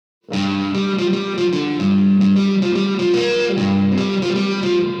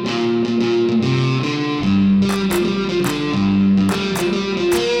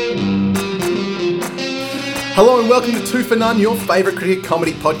welcome to Two for None, your favourite cricket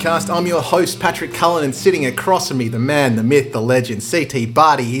comedy podcast. I'm your host, Patrick Cullen, and sitting across from me, the man, the myth, the legend, CT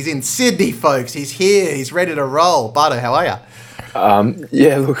Barty. He's in Sydney, folks. He's here. He's ready to roll. Bardo, how are you?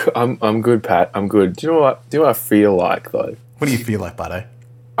 Yeah, look, I'm good, Pat. I'm good. Do you know what I feel like, though? What do you feel like, Bardo?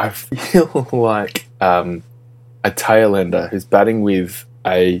 I feel like a tail ender who's batting with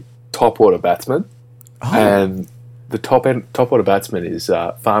a top order batsman, and the top order batsman is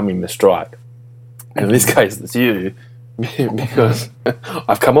farming the strike. And in this case, it's you, because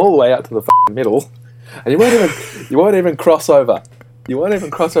I've come all the way out to the middle, and you won't even cross over. You won't even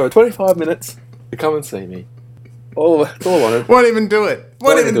cross over 25 minutes to come and see me. That's all I wanted. Won't even do it.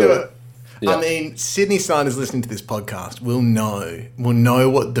 Won't even do it. Yeah. I mean, Sydney siders listening to this podcast will know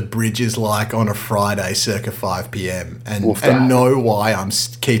what the bridge is like on a Friday circa 5 p.m. and know why I'm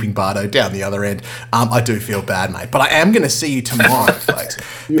keeping Bardo down the other end. I do feel bad, mate. But I am going to see you tomorrow, folks.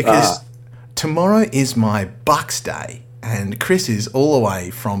 Because tomorrow is my Bucks day. And Chris is all the way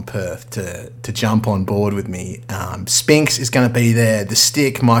from Perth to jump on board with me. Spinks is going to be there. The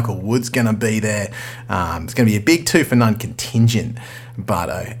Stick, Michael Wood's going to be there. It's going to be a big 2 for None contingent,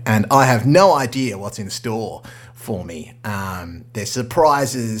 Bardo. And I have no idea what's in store for me. There's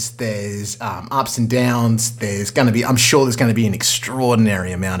surprises. There's ups and downs. I'm sure there's going to be an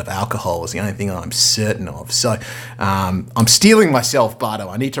extraordinary amount of alcohol is the only thing I'm certain of. So I'm steeling myself, Bardo.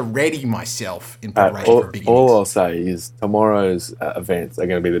 I need to ready myself in preparation for a big innings. All I'll say is tomorrow's events are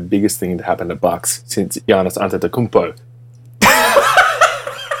going to be the biggest thing to happen to Bucks since Giannis Antetokounmpo.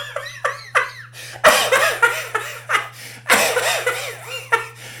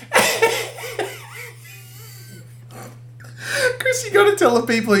 You got to tell the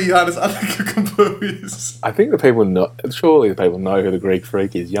people who Giannis Antetokounmpo is. I think surely the people know who the Greek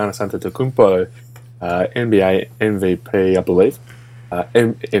freak is. Giannis Antetokounmpo, NBA MVP, I believe.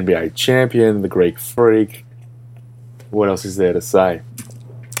 NBA champion, the Greek freak. What else is there to say?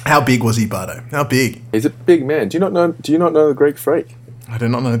 How big was he, Bardo? How big? He's a big man. Do you not know the Greek freak? I do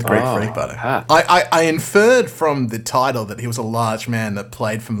not know the Greek freak, Bardo. I inferred from the title that he was a large man that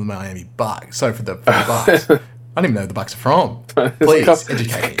played for the Miami Bucks. So for the Bucks. I don't even know who the Bucks are from. Please,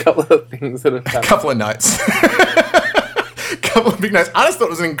 educate me. A couple of things that have happened. A couple of notes. A couple of big notes. I just thought it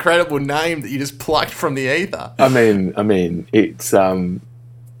was an incredible name that you just plucked from the ether. I mean, it's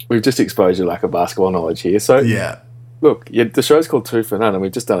we've just exposed your lack of basketball knowledge here. So yeah, look, the show's called Two for None, and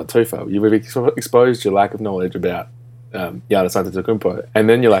we've just done a twofer. You've exposed your lack of knowledge about Giannis Antetokounmpo, and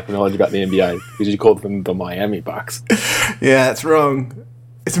then your lack of knowledge about the NBA because you called them the Miami Bucks. Yeah, that's wrong.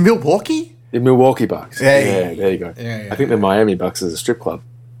 It's Milwaukee. The Milwaukee Bucks. Yeah, there you go. Yeah. I think the Miami Bucks is a strip club.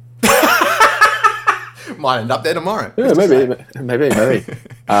 Might end up there tomorrow. Yeah, maybe.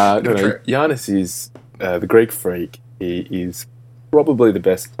 Giannis is the Greek freak. He is probably the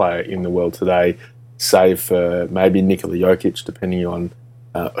best player in the world today, save for maybe Nikola Jokic, depending on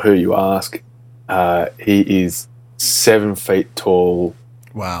who you ask. He is 7 feet tall.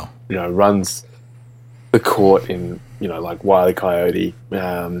 Wow. Runs the court in, like Wile E. Coyote,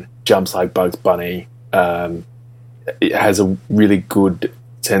 jumps like Bugs Bunny. It has a really good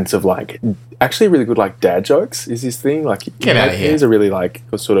sense of really good dad jokes is his thing. Get out of here. He has a really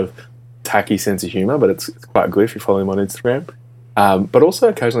a sort of tacky sense of humour, but it's quite good if you follow him on Instagram. But also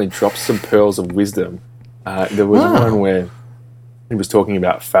occasionally drops some pearls of wisdom. There was one where he was talking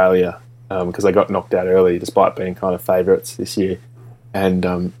about failure because they got knocked out early despite being kind of favourites this year.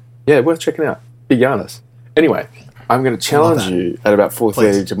 And worth checking out. Big Giannis. Anyway, I'm going to challenge you at about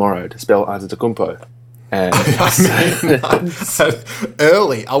 4:30 tomorrow to spell Antetokounmpo. And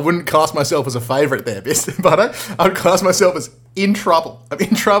early. I wouldn't class myself as a favourite there, but I would class myself as in trouble. I'm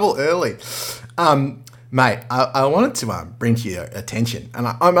in trouble early. Mate, I wanted to bring to your attention, and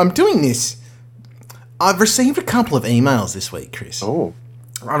I'm doing this. I've received a couple of emails this week, Chris. Oh.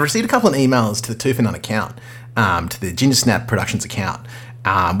 I've received a couple of emails to the 2 for None account, to the Ginger Snap Productions account,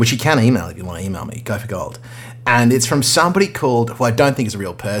 which you can email if you want to email me, go for gold. And it's from somebody called, who I don't think is a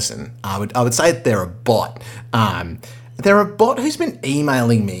real person. I would say that they're a bot. They're a bot who's been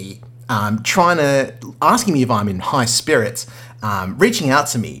emailing me, asking me if I'm in high spirits, reaching out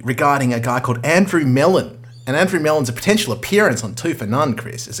to me regarding a guy called Andrew Mellon. And Andrew Mellon's a potential appearance on 2 for None,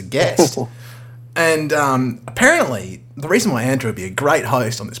 Chris, as a guest. And apparently, the reason why Andrew would be a great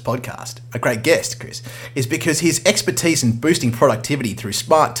host on this podcast, a great guest, Chris, is because his expertise in boosting productivity through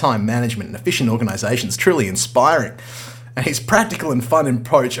smart time management and efficient organisation is truly inspiring. And his practical and fun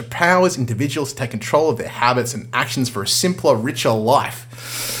approach empowers individuals to take control of their habits and actions for a simpler, richer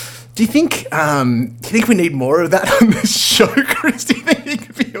life. Do you think we need more of that on this show, Chris? Do you think he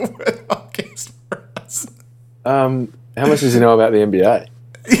could be a worthwhile guest for us? How much does he know about the NBA?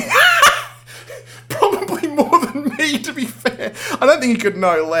 Probably more than I don't think he could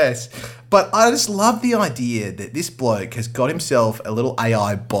know less. But I just love the idea that this bloke has got himself a little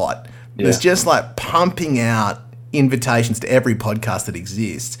AI bot that's just like pumping out invitations to every podcast that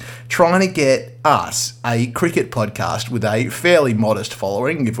exists, trying to get us, a cricket podcast with a fairly modest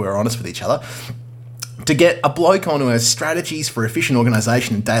following, if we're honest with each other, to get a bloke onto our strategies for efficient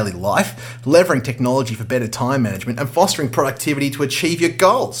organisation in daily life, leveraging technology for better time management, and fostering productivity to achieve your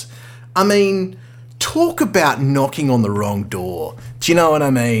goals. I mean, talk about knocking on the wrong door. Do you know what I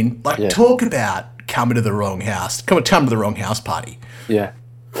mean? Like, talk about coming to the wrong house. Come to the wrong house party. Yeah.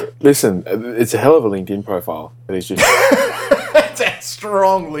 Listen, it's a hell of a LinkedIn profile that he's just... It's a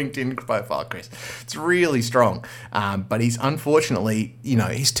strong LinkedIn profile, Chris. It's really strong. But he's unfortunately,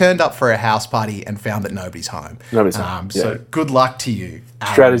 he's turned up for a house party and found that nobody's home. Nobody's home. So good luck to you.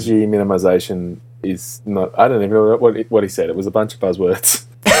 Strategy minimization is not... I don't even know what he said. It was a bunch of buzzwords.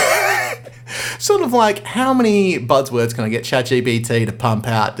 Sort of like, how many buzzwords can I get ChatGPT to pump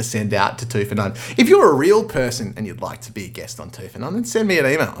out to send out to Two for None? If you're a real person and you'd like to be a guest on Two for None, then send me an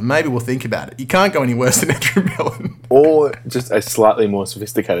email and maybe we'll think about it. You can't go any worse than Andrew Mellon. Or just a slightly more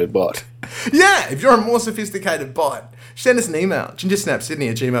sophisticated bot. Yeah, if you're a more sophisticated bot, send us an email,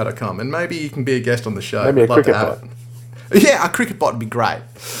 gingersnapsydney@gmail.com, and maybe you can be a guest on the show. Maybe a cricket bot. Yeah, a cricket bot would be great.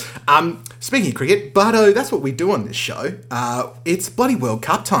 Speaking of cricket, Bardo, that's what we do on this show. It's bloody World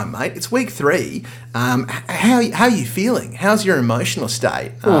Cup time, mate. It's week 3. How are you feeling? How's your emotional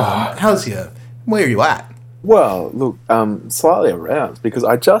state? Where are you at? Well, look, slightly aroused because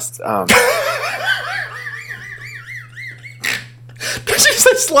I just... Did you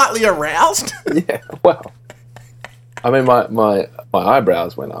say slightly aroused? Yeah, well, I mean, my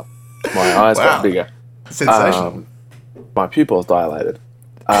eyebrows went up. My eyes got bigger. Sensational. My pupils dilated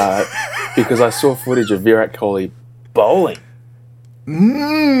because I saw footage of Virat Kohli bowling.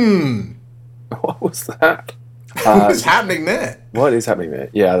 What was that? What's happening there? What is happening there?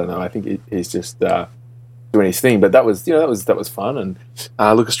 Yeah, I don't know. I think he's just doing his thing. But that was fun. And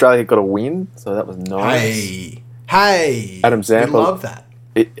look, Australia got a win, so that was nice. Hey, Adam Zampa. We love that.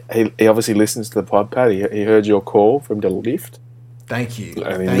 He obviously listens to the podcast. He heard your call from the lift. Thank you.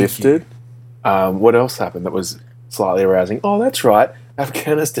 And he lifted. What else happened that was slightly arousing? Oh, that's right.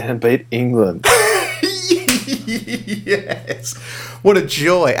 Afghanistan beat England. Yes. What a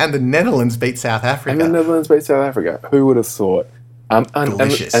joy. And the Netherlands beat South Africa. Who would have thought?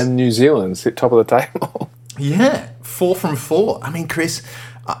 Delicious. And New Zealand sit top of the table. Yeah. 4 from 4. I mean, Chris,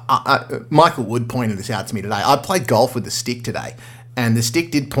 Michael Wood pointed this out to me today. I played golf with the stick today. And the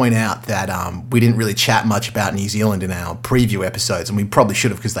stick did point out that we didn't really chat much about New Zealand in our preview episodes, and we probably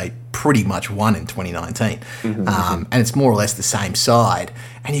should have because they pretty much won in 2019. And it's more or less the same side.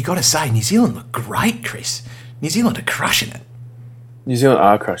 And you've got to say, New Zealand look great, Chris. New Zealand are crushing it. New Zealand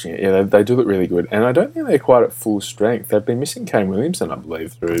are crushing it. Yeah, they do look really good. And I don't think they're quite at full strength. They've been missing Kane Williamson, I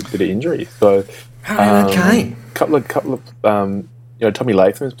believe, through a bit of injury. So, Kane? Couple of Tommy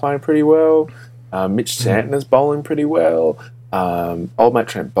Latham is playing pretty well. Mitch Santner's bowling pretty well. Old mate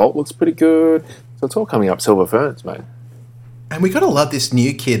Trent Bolt looks pretty good. So it's all coming up silver ferns, mate. And we got to love this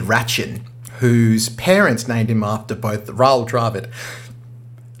new kid, Ratchin, whose parents named him after both Rahul Dravid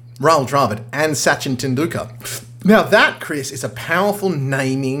and Sachin Tendulkar. Now that, Chris, is a powerful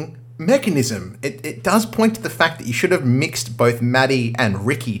naming mechanism. It does point to the fact that you should have mixed both Maddie and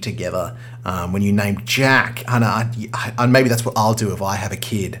Ricky together when you named Jack. And maybe that's what I'll do if I have a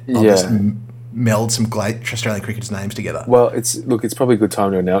kid. I'll just meld some great Australian cricketers' names together. Well, it's probably a good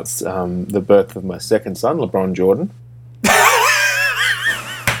time to announce the birth of my second son, LeBron Jordan.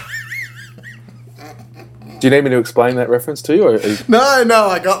 Do you need me to explain that reference to you? Or No,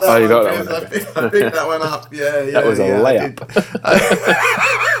 I got that one. You got that one. I picked that one up. Yeah. That was a layup.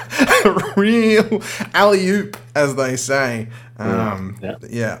 Real alley-oop, as they say.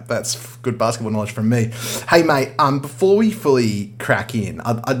 Yeah, that's good basketball knowledge from me. Hey, mate, before we fully crack in,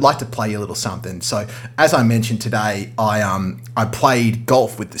 I'd like to play you a little something. So, as I mentioned today, I played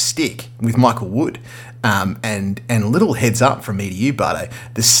golf with the stick with Michael Wood. And a little heads up from me to you, Bardo,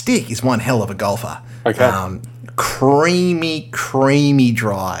 the stick is one hell of a golfer. Okay. Creamy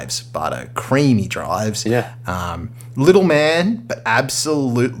drives, Bardo. Creamy drives. Yeah. Little man, but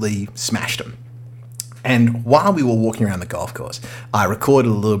absolutely smashed him. And while we were walking around the golf course, I recorded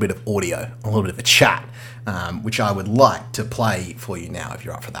a little bit of audio, a little bit of a chat, which I would like to play for you now if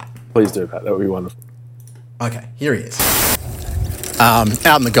you're up for that. Please do, Pat. That would be wonderful. Okay, here he is. Out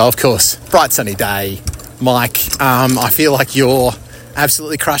on the golf course, bright sunny day. Mike, I feel like you're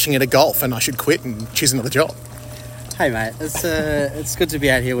absolutely crushing it at golf and I should quit and choose another job. Hey mate, it's good to be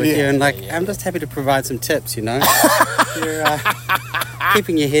out here with you, and I'm just happy to provide some tips. You're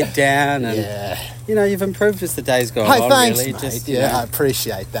keeping your head down and you've improved as the days go Hey, on. thanks, really. mate. Just, I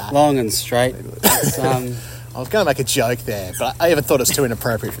appreciate that. long and straight. It's, I was going to make a joke there, but I even thought it was too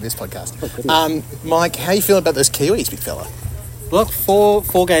inappropriate for this podcast. Mike, how you feeling about those Kiwis, big fella? Look,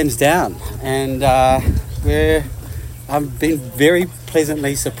 four games down, and I've been very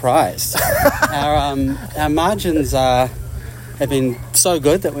pleasantly surprised. Our margins have been so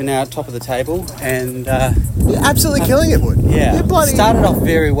good that we're now at top of the table, and You're absolutely killing it, Wood. yeah, You're bloody... started off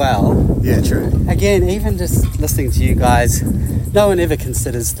very well. Yeah, true. Again, even just listening to you guys, no one ever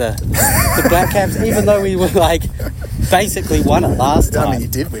considers the Black Caps, even though we were basically won it last time. I mean, you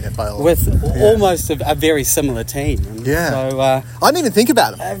did win it by all. With almost a very similar team. And so I didn't even think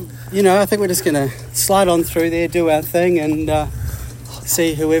about them. I think we're just going to slide on through there, do our thing, and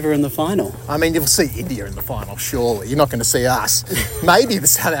see whoever in the final. I mean, you'll see India in the final, surely. You're not going to see us. Maybe the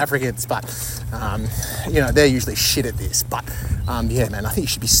South Africans, but, they're usually shit at this. But, man, I think you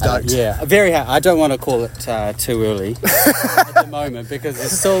should be stoked. Very happy. I don't want to call it too early at the moment because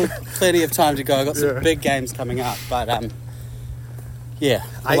there's still plenty of time to go. I've got some big games coming up, but, the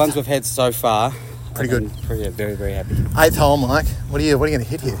ones we've had so far, pretty good. Very, very happy. 8th hole, Mike. What are you going to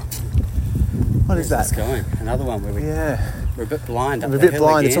hit here? What is that? It's going. Another one where we're a bit blind. We're a bit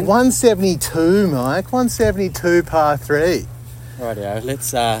blind. It's a 172, Mike. 172 par 3. Rightio.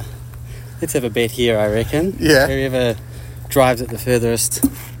 Let's have a bet here, I reckon. Yeah. Whoever drives it the furthest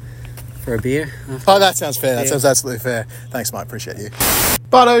for a beer. Oh, that sounds fair. That sounds absolutely fair. Thanks, Mike. Appreciate you.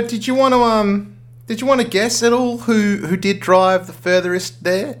 Butto, did you want to guess at all who did drive the furthest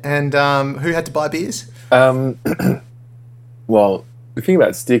there and who had to buy beers? Well, the thing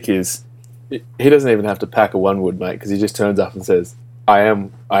about Stick is he doesn't even have to pack a 1 wood, mate, because he just turns up and says, I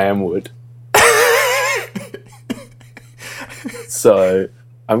am wood. So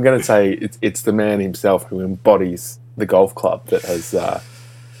I'm going to say it's the man himself who embodies the golf club that has, not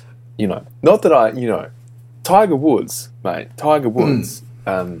that Tiger Woods, mate. Tiger Woods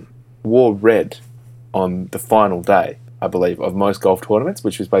wore red on the final day, I believe, of most golf tournaments,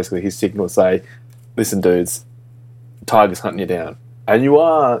 which was basically his signal to say, listen, dudes, Tiger's hunting you down. And you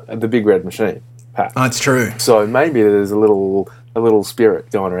are the big red machine, Pat. That's true. So maybe there's a little spirit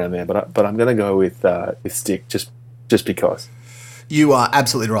going around there, but I'm going to go with Stick just because. You are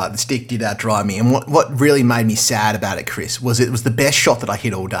absolutely right. The Stick did outdrive me. And what really made me sad about it, Chris, was it was the best shot that I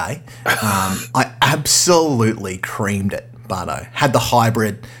hit all day. I absolutely creamed it, Bardo. Had the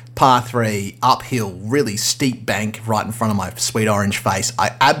hybrid, par 3, uphill, really steep bank right in front of my sweet orange face.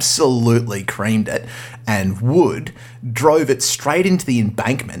 I absolutely creamed it. And Wood drove it straight into the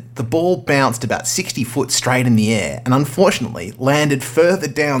embankment. The ball bounced about 60 foot straight in the air and unfortunately landed further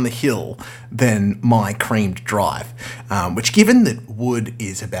down the hill than my creamed drive, which given that Wood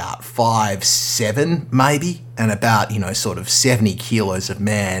is about 5'7" maybe and about, sort of 70 kilos of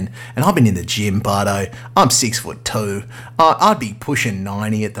man, and I've been in the gym, Bardo, I'm 6'2", I'd be pushing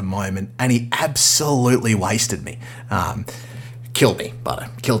 90 at the moment, and he absolutely wasted me. Killed me, Bardo,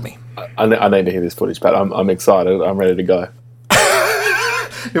 killed me. I need to hear this footage, Pat. I'm excited. I'm ready to go.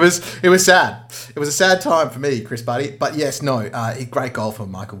 It was sad. It was a sad time for me, Chris Buddy. But yes, great golfer,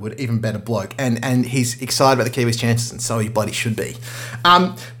 Michael Wood, even better bloke. And he's excited about the Kiwis' chances, and so he bloody should be.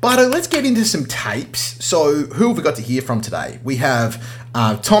 But let's get into some tapes. So who have we got to hear from today? We have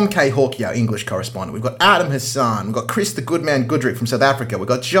Tom K. Hawkey, our English correspondent. We've got Adam Hassan. We've got Chris the Goodman Goodrick from South Africa. We've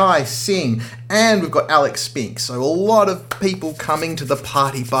got Jai Singh. And we've got Alex Spink. So a lot of people coming to the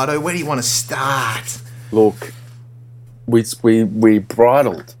party, Bardo. Where do you want to start? Look, we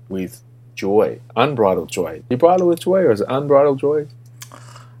bridled with joy, unbridled joy. You bridle with joy, or is it unbridled joy?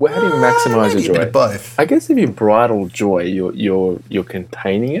 Well, how do you maximise your joy? A bit of both. I guess if you bridle joy, you're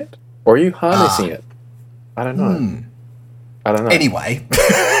containing it, or are you harnessing it? I don't know. Anyway,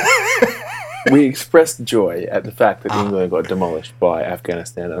 we expressed joy at the fact that England got demolished by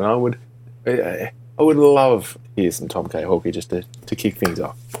Afghanistan, and I would love to hear some Tom K. Hawkey just to kick things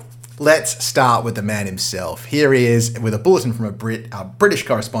off. Let's start with the man himself. Here he is with a bulletin from our British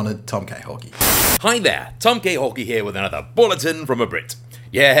correspondent, Tom K. Hawkey. Hi there, Tom K. Hawkey here with another bulletin from a Brit.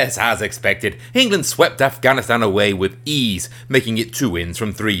 Yes, as expected, England swept Afghanistan away with ease, making it 2 wins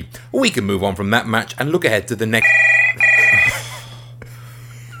from 3. We can move on from that match and look ahead to the next...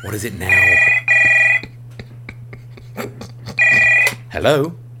 What is it now?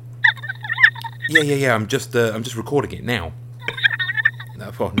 Hello? Yeah, I'm just recording it now.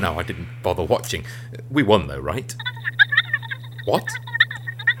 Oh, no, I didn't bother watching. We won though, right? What?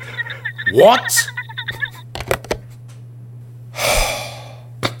 What?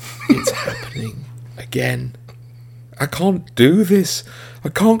 It's happening again. I can't do this. I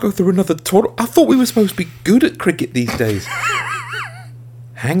can't go through another tour. I thought we were supposed to be good at cricket these days.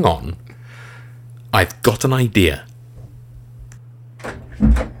 Hang on. I've got an idea.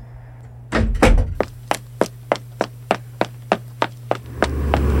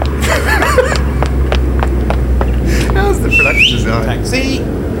 How's the production design? Taxi!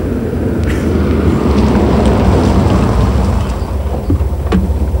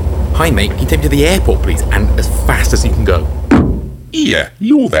 Hi mate, can you take me to the airport please? And as fast as you can go. Yeah,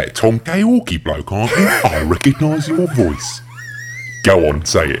 you're that Tom Georgie bloke, aren't you? I recognise your voice. Go on,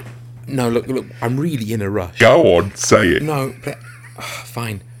 say it. No, look, I'm really in a rush. Go on, say it. No,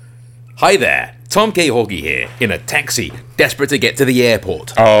 fine. Hi there, Tom Georgie here, in a taxi, desperate to get to the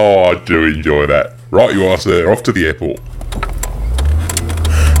airport. Oh, I do enjoy that. Right you are, sir, off to the airport.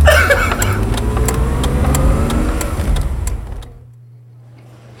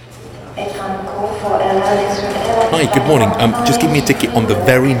 Hi, good morning. Just give me a ticket on the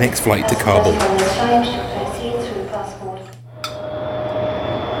very next flight to Kabul.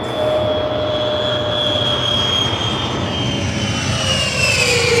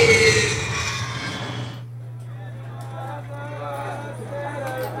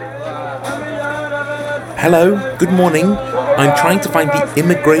 Hello, good morning. I'm trying to find the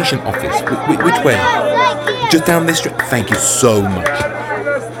immigration office. Which way? Just down this street. Thank you so much.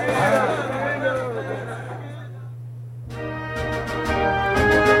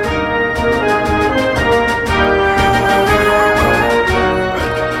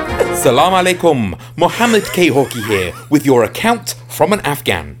 Salam alaikum, Mohammed Georgie here with your account from an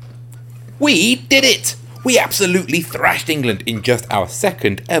Afghan. We did it! We absolutely thrashed England in just our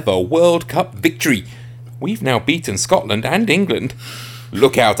second ever World Cup victory. We've now beaten Scotland and England.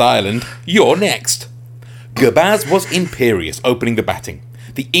 Look out, Ireland, you're next. Gurbaz was imperious opening the batting.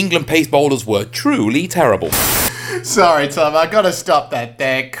 The England pace bowlers were truly terrible. Sorry, Tom, I gotta stop that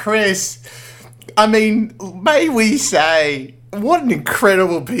there. Chris, I mean, may we say, what an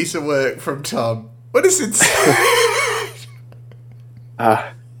incredible piece of work from Tom. What is it?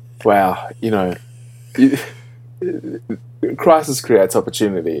 Wow, crisis creates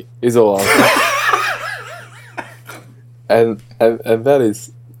opportunity is all I'll say. and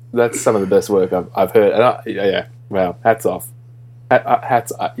that's some of the best work I've heard. And wow, hats off.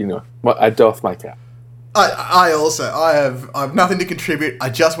 I doff my cap. I have nothing to contribute. I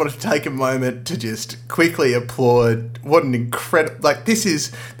just wanted to take a moment to just quickly applaud. What an incredible, this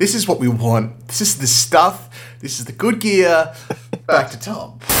is what we want. This is the stuff. This is the good gear. Back to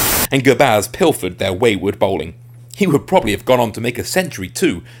Tom. And Gurbaz pilfered their wayward bowling. He would probably have gone on to make a century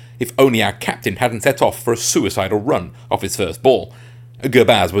too, if only our captain hadn't set off for a suicidal run off his first ball.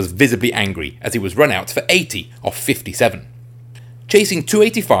 Gurbaz was visibly angry as he was run out for 80 off 57. Chasing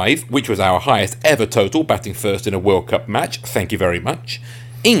 285, which was our highest ever total batting first in a World Cup match, thank you very much,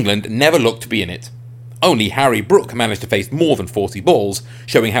 England never looked to be in it. Only Harry Brook managed to face more than 40 balls,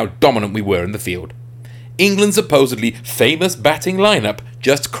 showing how dominant we were in the field. England's supposedly famous batting lineup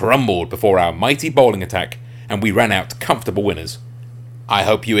just crumbled before our mighty bowling attack, and we ran out comfortable winners. I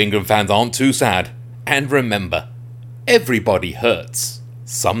hope you England fans aren't too sad. And remember, everybody hurts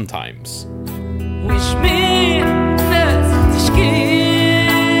sometimes. Wish me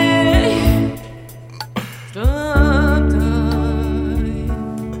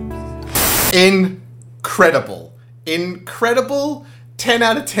Incredible. 10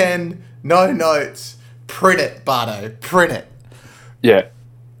 out of 10. No notes. Print it, Bardo. Print it. Yeah,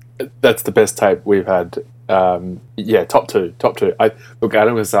 that's the best tape we've had. Top two.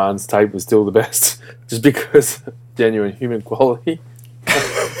 Adam Hassan's tape was still the best, just because genuine human quality.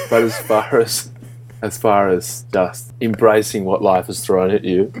 But as far as just embracing what life has thrown at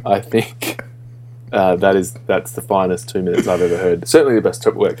you, I think that's the finest 2 minutes I've ever heard. Certainly the best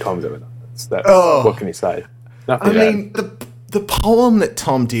work Tom's ever done. What can you say? Nothing. The poem that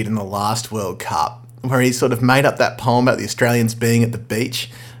Tom did in the last World Cup, where he sort of made up that poem about the Australians being at the beach,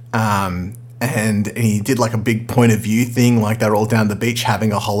 and he did like a big point of view thing, like they're all down the beach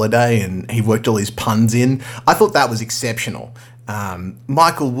having a holiday, and he worked all his puns in. I thought that was exceptional.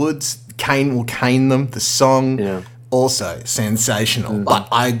 Michael Wood's Cane Will Cane Them, the song, also sensational. But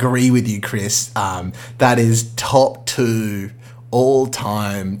I agree with you, Chris. That is top 2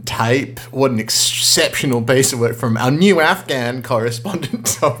 all-time tape. What an exceptional piece of work from our new Afghan correspondent,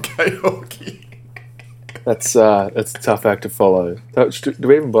 Tom Georgie. That's a tough act to follow. Do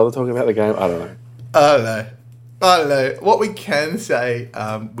we even bother talking about the game? I don't know. What we can say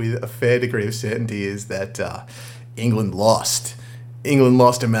with a fair degree of certainty is that England lost. England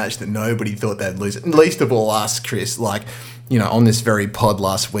lost a match that nobody thought they'd lose, least of all us, Chris. On this very pod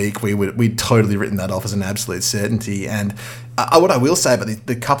last week, we'd totally written that off as an absolute certainty. And what I will say about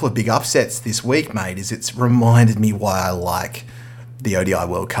the couple of big upsets this week, mate, is it's reminded me why I like the ODI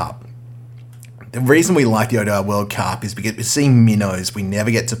World Cup. The reason we like the ODI World Cup is because we're seeing minnows we never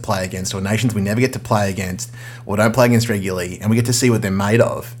get to play against, or nations we never get to play against, or don't play against regularly, and we get to see what they're made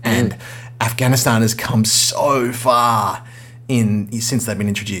of. And Afghanistan has come so far since they've been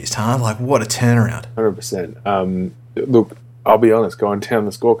introduced, huh? Like, what a turnaround. 100%. Look, I'll be honest, going down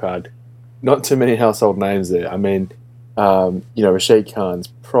the scorecard, not too many household names there. I mean, Rashid Khan's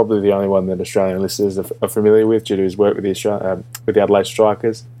probably the only one that Australian listeners are familiar with due to his work with the Adelaide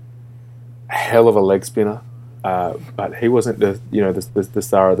Strikers. A hell of a leg spinner, but he wasn't the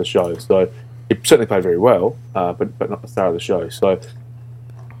star of the show. So he certainly played very well, but not the star of the show. So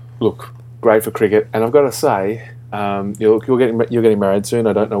look, great for cricket. And I've got to say, you're getting married soon.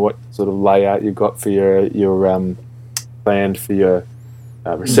 I don't know what sort of layout you've got for your planned for your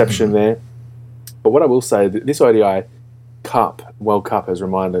reception there. But what I will say, this ODI World Cup has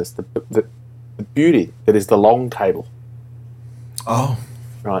reminded us the beauty that is the long table. Oh.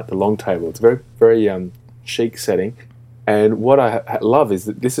 Right, the long table. It's a very, very chic setting. And what I love is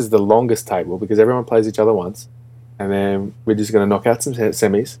that this is the longest table because everyone plays each other once, and then we're just going to knock out some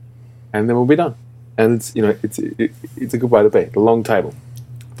semis, and then we'll be done. And it's a good way to be. The long table.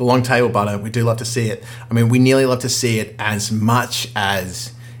 The long table, but we do love to see it. I mean, we nearly love to see it as much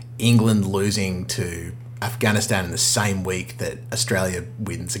as England losing to Afghanistan in the same week that Australia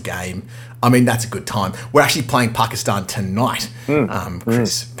wins a game. I mean, that's a good time. We're actually playing Pakistan tonight,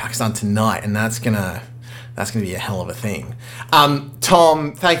 Chris. Pakistan tonight, and that's gonna be a hell of a thing.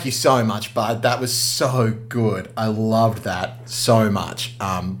 Tom, thank you so much, bud. That was so good. I loved that so much.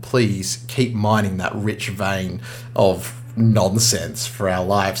 Please keep mining that rich vein of nonsense for our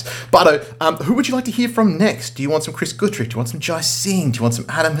lives. But who would you like to hear from next? Do you want some Chris Guthrie? Do you want some Jai Singh? Do you want some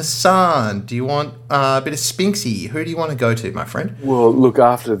Adam Hassan? Do you want a bit of Spinksy? Who do you want to go to, my friend? Well, look,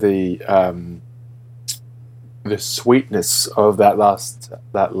 after the sweetness of that last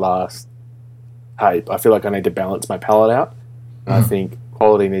tape, I feel like I need to balance my palate out. I think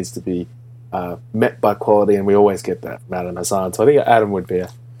quality needs to be met by quality, and we always get that from Adam Hassan. So I think Adam would be a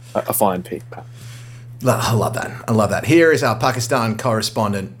fine pick. I love that. Here is our Pakistan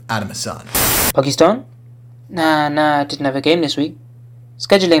correspondent, Adam Hassan. Pakistan? Nah, didn't have a game this week.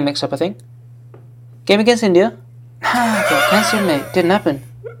 Scheduling mix-up, I think. Game against India? Got cancelled, mate. Didn't happen.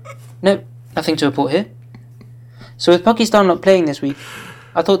 Nope, nothing to report here. So with Pakistan not playing this week,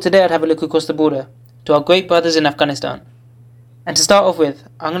 I thought today I'd have a look across the border to our great brothers in Afghanistan. And to start off with,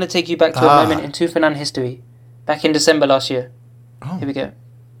 I'm going to take you back to a moment in Tufanan history, back in December last year. Here we go.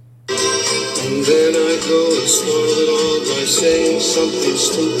 And then I go and spoil it all by saying something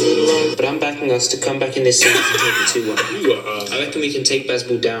stupid like, but I'm backing us to come back in this series and take it 2-1. I reckon we can take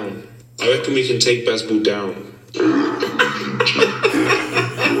Bazbul down.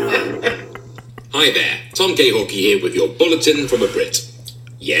 Hi there, Tom Gayhawkey here with your bulletin from a Brit.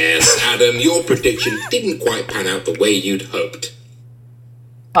 Yes, Adam, your prediction didn't quite pan out the way you'd hoped.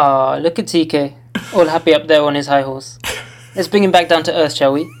 Look at TK, all happy up there on his high horse. Let's bring him back down to earth,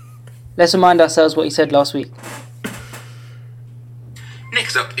 shall we? Let's remind ourselves what he said last week.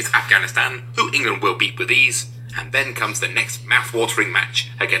 Next up is Afghanistan, who England will beat with ease, and then comes the next mouth-watering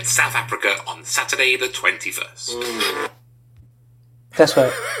match against South Africa on Saturday the 21st. That's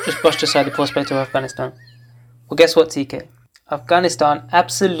right, just brushed aside the prospect of Afghanistan. Well, guess what, TK? Afghanistan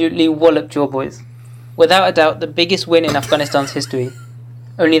absolutely walloped your boys. Without a doubt, the biggest win in Afghanistan's history.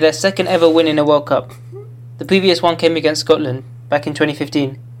 Only their second ever win in a World Cup. The previous one came against Scotland, back in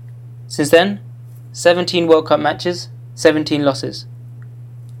 2015. Since then, 17 World Cup matches, 17 losses.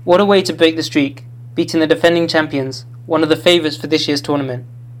 What a way to break the streak, beating the defending champions, one of the favourites for this year's tournament.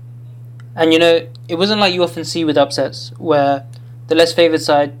 And it wasn't like you often see with upsets, where the less favoured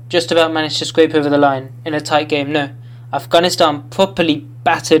side just about managed to scrape over the line in a tight game. No, Afghanistan properly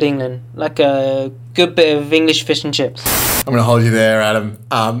battered England, like a good bit of English fish and chips. I'm going to hold you there, Adam.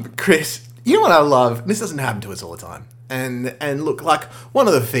 Chris, you know what I love? This doesn't happen to us all the time. And look, like, one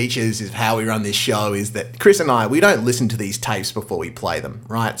of the features of how we run this show is that Chris and I, we don't listen to these tapes before we play them,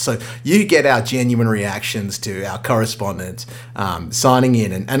 right? So you get our genuine reactions to our correspondents signing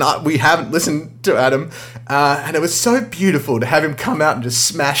in. And we haven't listened to Adam. And it was so beautiful to have him come out and just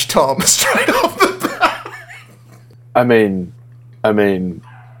smash Tom straight off the bat. I mean,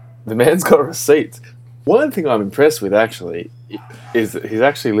 the man's got receipts. One thing I'm impressed with, actually, is that he's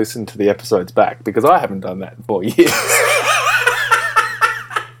actually listened to the episodes back, because I haven't done that in 4 years.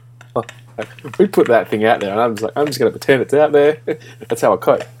 We put that thing out there, and I'm just going to pretend it's out there. That's how I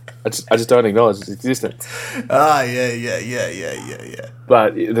cope. I just don't acknowledge its existence. Yeah.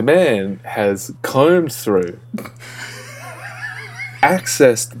 But the man has combed through,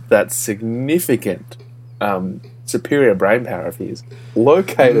 accessed that significant superior brain power of his,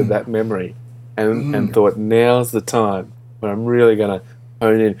 located that memory, and thought, now's the time when I'm really going to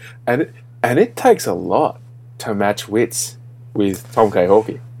hone in. And it takes a lot to match wits with Tom K.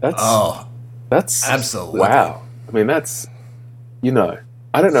 Hawkey. That's absolutely. Wow. I mean, that's, I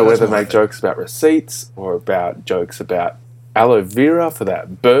don't know whether to make jokes about receipts or about jokes about aloe vera for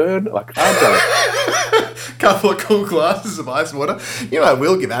that burn. Like, I don't. Couple of cool glasses of ice water. I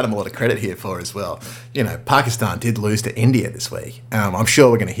will give Adam a lot of credit here for as well. Pakistan did lose to India this week. I'm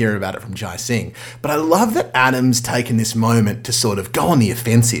sure we're going to hear about it from Jai Singh. But I love that Adam's taken this moment to sort of go on the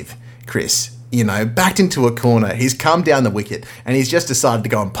offensive, Chris. Backed into a corner. He's come down the wicket and he's just decided to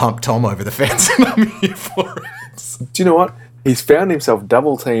go and pump Tom over the fence. And I'm here for it. Do you know what? He's found himself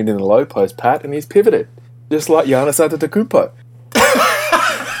double teamed in the low post, Pat, and he's pivoted. Just like Giannis Antetokounmpo.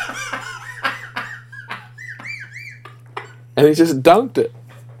 And he just dunked it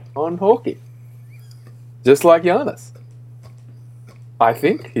on Hawkey. Just like Giannis. I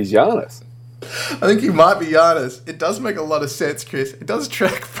think he's Giannis. I think he might be Giannis. It does make a lot of sense, Chris. It does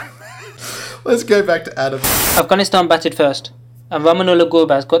track. Let's go back to Adam. Afghanistan batted first, and Ramanullah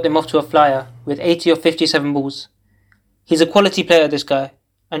Gurbaz got them off to a flyer with 80 of 57 balls. He's a quality player, this guy,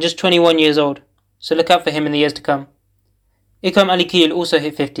 and just 21 years old, so look out for him in the years to come. Ikram Ali Keel also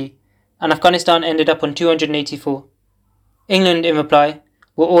hit 50, and Afghanistan ended up on 284. England, in reply,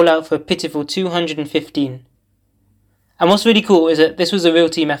 were all out for a pitiful 215. And what's really cool is that this was a real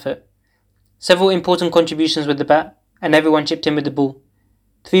team effort. Several important contributions with the bat, and everyone chipped in with the ball.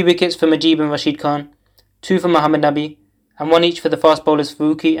 3 wickets for Majib and Rashid Khan, 2 for Mohammad Nabi, and 1 each for the fast bowlers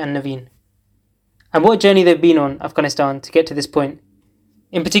Faruqi and Naveen. And what a journey they've been on, Afghanistan, to get to this point.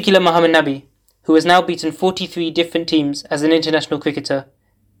 In particular, Mohammad Nabi, who has now beaten 43 different teams as an international cricketer.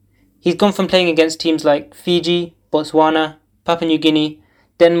 He's gone from playing against teams like Fiji, Botswana, Papua New Guinea,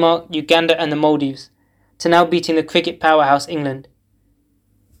 Denmark, Uganda and the Maldives, to now beating the cricket powerhouse England.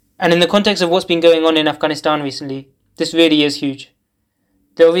 And in the context of what's been going on in Afghanistan recently, this really is huge.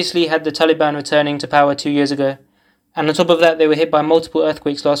 They obviously had the Taliban returning to power 2 years ago, and on top of that they were hit by multiple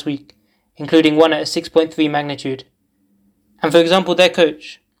earthquakes last week, including one at a 6.3 magnitude. And for example, their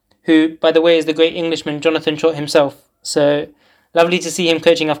coach, who, by the way, is the great Englishman Jonathan Trott himself, so lovely to see him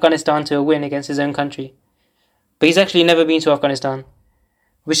coaching Afghanistan to a win against his own country. But he's actually never been to Afghanistan,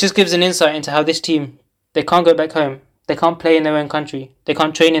 which just gives an insight into how this team, they can't go back home, they can't play in their own country, they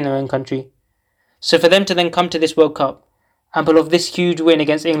can't train in their own country. So for them to then come to this World Cup and pull off this huge win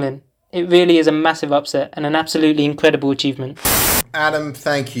against England, it really is a massive upset and an absolutely incredible achievement. Adam,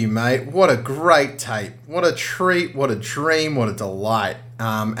 thank you, mate. What a great tape. What a treat, what a dream, what a delight.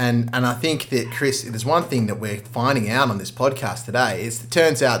 And I think that, Chris, there's one thing that we're finding out on this podcast today is it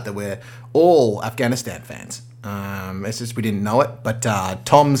turns out that we're all Afghanistan fans. It's just we didn't know it, but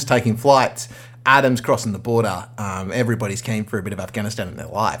Tom's taking flights, Adam's crossing the border, everybody's keen for a bit of Afghanistan in their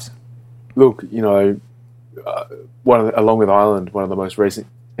lives. Look, along with Ireland, one of the most recent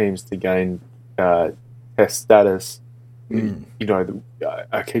teams to gain Test status.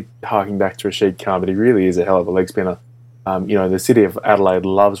 I keep harking back to Rashid Khan, but he really is a hell of a leg spinner. The city of Adelaide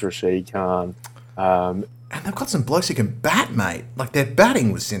loves Rashid Khan. And they've got some blokes who can bat, mate. Like, their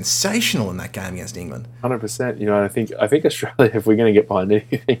batting was sensational in that game against England. 100%. I think Australia, if we're going to get behind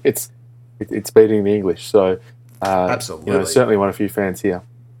anything, it's beating the English. So, absolutely. Certainly one of a few fans here.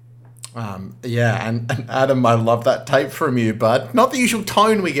 And Adam, I love that tape from you, bud. Not the usual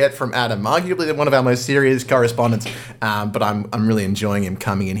tone we get from Adam. Arguably one of our most serious correspondents. But I'm really enjoying him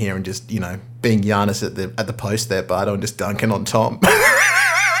coming in here and just, being Giannis at the post there, bud, and just dunking on Tom.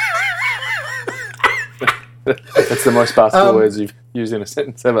 That's the most basketball words you've used in a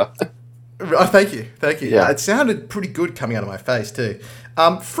sentence ever. Thank you. Yeah. It sounded pretty good coming out of my face too.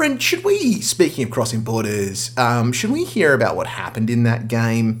 Friend, speaking of crossing borders, should we hear about what happened in that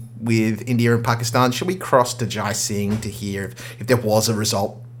game with India and Pakistan? Should we cross to Jai Singh to hear if there was a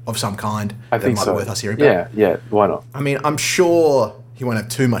result of some kind that might be worth us hearing about? Yeah, why not? I mean, I'm sure he won't have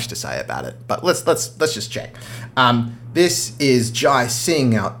too much to say about it, but let's just check. This is Jai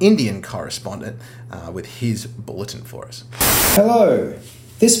Singh, our Indian correspondent, with his bulletin for us. Hello.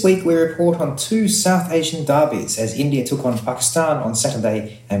 This week we report on 2 South Asian derbies as India took on Pakistan on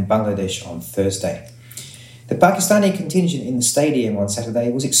Saturday and Bangladesh on Thursday. The Pakistani contingent in the stadium on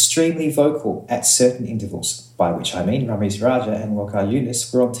Saturday was extremely vocal at certain intervals, by which I mean Ramesh Raja and Waqar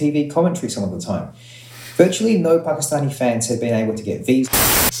Yunus were on TV commentary some of the time. Virtually no Pakistani fans have been able to get visas.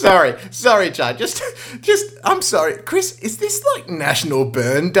 Sorry, Jai. Just, I'm sorry. Chris, is this like National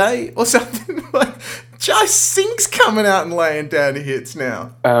Burn Day or something? Like, Jai Singh's coming out and laying down hits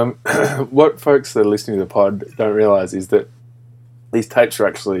now. What folks that are listening to the pod don't realise is that these tapes are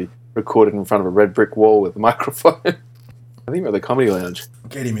actually recorded in front of a red brick wall with a microphone. I think we're at the Comedy Lounge.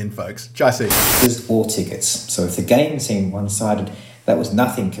 Get him in, folks. JC. Or tickets. So if the game seemed one-sided, that was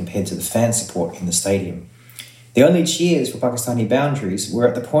nothing compared to the fan support in the stadium. The only cheers for Pakistani boundaries were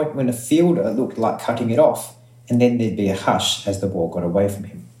at the point when a fielder looked like cutting it off, and then there'd be a hush as the ball got away from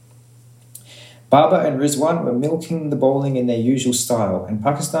him. Babar and Rizwan were milking the bowling in their usual style, and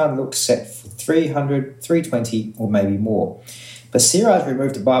Pakistan looked set for 300, 320 or maybe more. But Siraj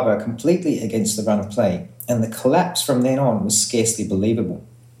removed Babar completely against the run of play, and the collapse from then on was scarcely believable.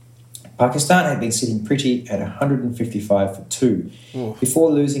 Pakistan had been sitting pretty at 155 for 2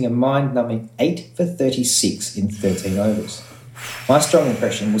 before losing a mind-numbing 8 for 36 in 13 overs. My strong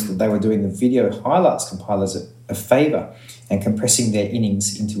impression was that they were doing the video highlights compilers a favour and compressing their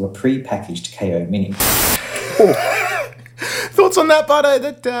innings into a pre-packaged KO mini. Thoughts on that, Bardo?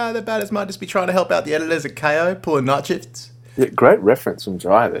 That the batters might just be trying to help out the editors at KO, pulling night shifts? Yeah, great reference from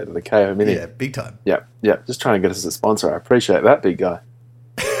Jai there to the KO mini. Yeah, big time. Yeah. Just trying to get us as a sponsor. I appreciate that, big guy.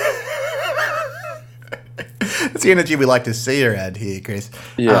 That's the energy we like to see around here, Chris.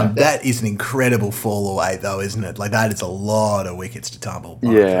 Yeah. That is an incredible fall away, though, isn't it? Like, that is a lot of wickets to tumble.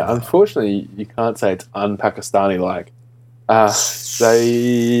 Yeah, unfortunately, you can't say it's un-Pakistani-like.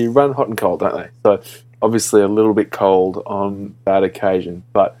 They run hot and cold, don't they? So, obviously, a little bit cold on that occasion.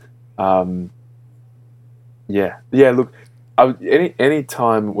 But, look, any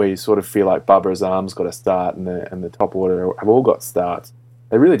time where you sort of feel like Babar Azam's got a start and the top order have all got starts,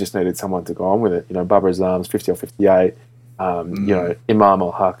 they really just needed someone to go on with it. You know, Babar Azam's 50 off 58. Imam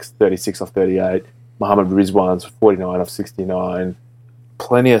Ul-Haq's 36 off 38. Mohammad Rizwan's 49 off 69.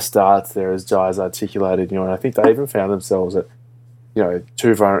 Plenty of starts there, as Jai's articulated. You know, and I think they even found themselves at,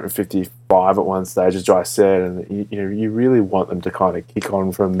 255 at one stage, as Jai said. And you really want them to kind of kick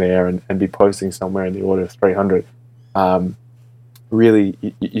on from there and be posting somewhere in the order of 300. Really,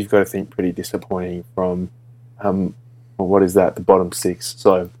 you've got to think pretty disappointing from. What is that? The bottom 6.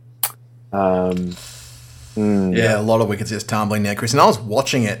 So, a lot of wickets just tumbling now, Chris. And I was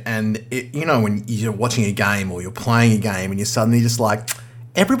watching it, and when you're watching a game or you're playing a game, and you're suddenly just like,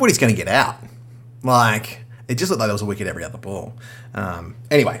 everybody's going to get out. Like, it just looked like there was a wicket every other ball.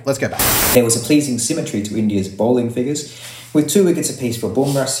 Anyway, let's go back. There was a pleasing symmetry to India's bowling figures, with 2 wickets apiece for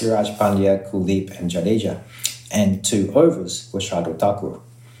Bumrah, Siraj, Pandya, Kuldeep, and Jadeja, and 2 overs for Shardul Thakur.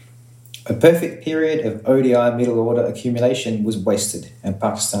 A perfect period of ODI middle order accumulation was wasted, and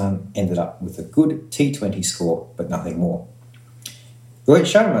Pakistan ended up with a good T20 score, but nothing more. Rohit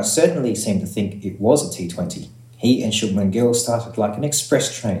Sharma certainly seemed to think it was a T20. He and Shubman Gill started like an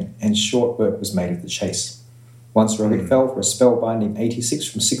express train, and short work was made of the chase. Once Rohit fell for a spellbinding 86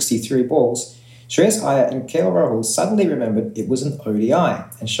 from 63 balls, Shreyas Iyer and KL Rahul suddenly remembered it was an ODI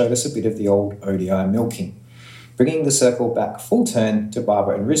and showed us a bit of the old ODI milking, bringing the circle back full turn to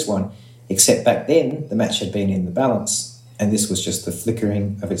Babar and Rizwan. Except back then, the match had been in the balance, and this was just the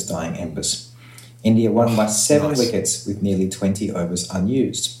flickering of its dying embers. India won by 7 wickets with nearly 20 overs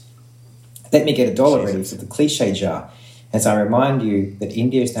unused. Let me get $1 ready for the cliche jar, as I remind you that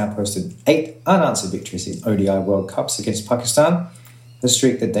India has now posted 8 unanswered victories in ODI World Cups against Pakistan, the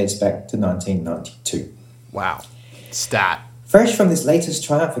streak that dates back to 1992. Wow. Stat. Fresh from this latest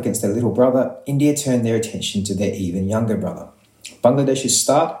triumph against their little brother, India turned their attention to their even younger brother. Bangladesh's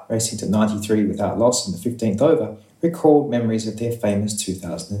start, racing to 93 without loss in the 15th over, recalled memories of their famous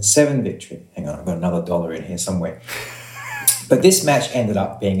 2007 victory. Hang on, I've got another $1 in here somewhere. But this match ended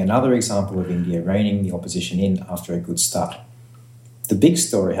up being another example of India reining the opposition in after a good start. The big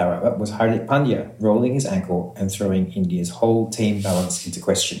story, however, was Hardik Pandya rolling his ankle and throwing India's whole team balance into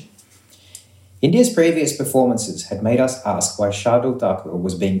question. India's previous performances had made us ask why Shardul Thakur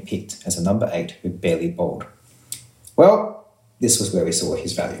was being picked as a number 8 who barely bowled. Well, this was where we saw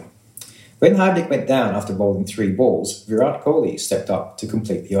his value. When Hardik went down after bowling 3 balls, Virat Kohli stepped up to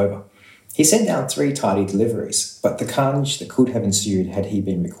complete the over. He sent down 3 tidy deliveries, but the carnage that could have ensued had he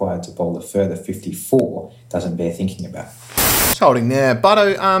been required to bowl a further 54 doesn't bear thinking about. Just holding there.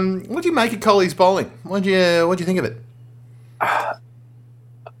 Butto, what do you make of Kohli's bowling? What do you think of it?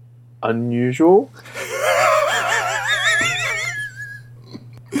 Unusual.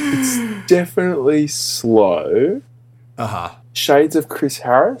 It's definitely slow. Shades of Chris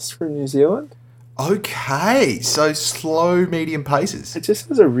Harris from New Zealand. Okay, so slow, medium paces. It just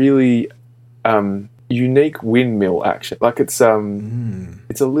has a really unique windmill action. Like it's a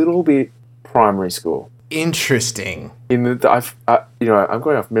little bit primary school. Interesting. In that I'm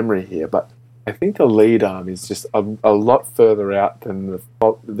going off memory here, but I think the lead arm is just a lot further out than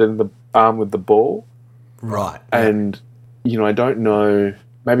the arm with the ball. Right. And I don't know.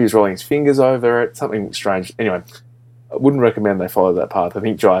 Maybe he's rolling his fingers over it. Something strange. Anyway. I wouldn't recommend they follow that path. I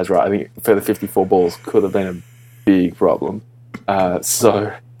think Jai's right. I think further 54 balls could have been a big problem.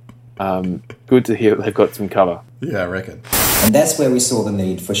 So good to hear that they've got some cover. Yeah, I reckon. And that's where we saw the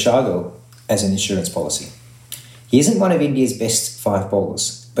need for Shardul as an insurance policy. He isn't one of India's best 5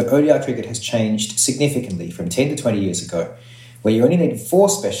 bowlers, but ODI cricket has changed significantly from 10 to 20 years ago, where you only needed 4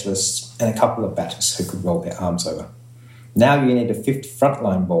 specialists and a couple of batters who could roll their arms over. Now you need a 5th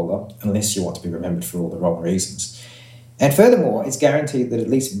frontline bowler, unless you want to be remembered for all the wrong reasons. And furthermore, it's guaranteed that at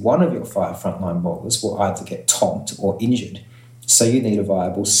least one of your 5 frontline bowlers will either get tonked or injured, so you need a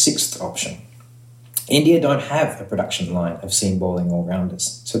viable 6th option. India don't have a production line of seam bowling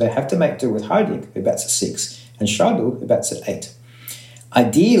all-rounders, so they have to make do with Hardik, who bats at 6, and Shardul, who bats at 8.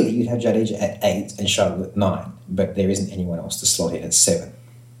 Ideally, you'd have Jadeja at 8 and Shardul at 9, but there isn't anyone else to slot in at 7.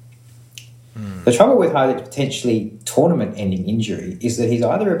 The trouble with Hardik's potentially tournament-ending injury is that he's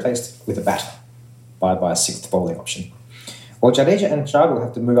either replaced with a batter by a 6th bowling option, or Jadeja and Shardul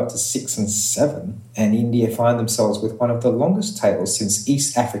have to move up to 6 and 7, and India find themselves with one of the longest tails since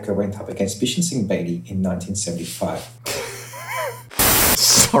East Africa went up against Bishan Singh Bedi in 1975.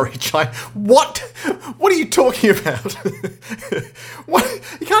 Sorry, Jai. What? What are you talking about? What?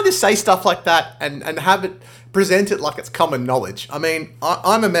 You can't just say stuff like that and have it, present it like it's common knowledge. I mean,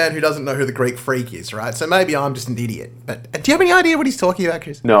 I'm a man who doesn't know who the Greek freak is, right? So maybe I'm just an idiot. But do you have any idea what he's talking about,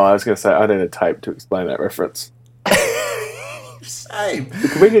 Chris? No, I was going to say, I need a tape to explain that reference. Same.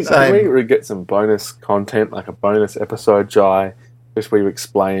 Can we get some bonus content, like a bonus episode, Jai, just where you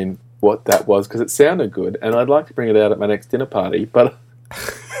explain what that was? Because it sounded good, and I'd like to bring it out at my next dinner party, but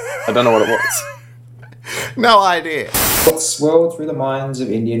I don't know what it was. No idea. What swirled through the minds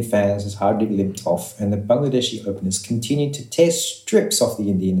of Indian fans as Hardik limped off, and the Bangladeshi openers continued to tear strips off the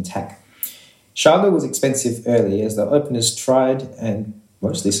Indian attack. Shardul was expensive early as the openers tried, and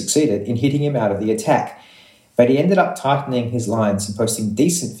mostly succeeded, in hitting him out of the attack. But he ended up tightening his lines and posting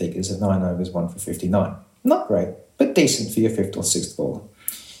decent figures of 9 overs, 1 for 59. Not great, but decent for your 5th or 6th bowler.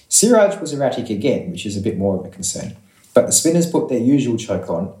 Siraj was erratic again, which is a bit more of a concern. But the spinners put their usual choke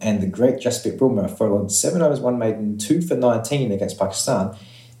on, and the great Jasprit Bumrah followed 7 overs, 1 maiden, 2 for 19 against Pakistan,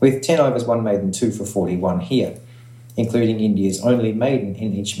 with 10 overs, 1 maiden, 2 for 41 here, including India's only maiden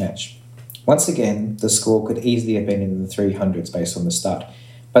in each match. Once again, the score could easily have been in the 300s based on the start,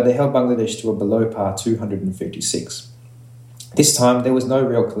 but they held Bangladesh to a below-par 256. This time, there was no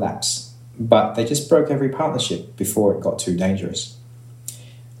real collapse, but they just broke every partnership before it got too dangerous.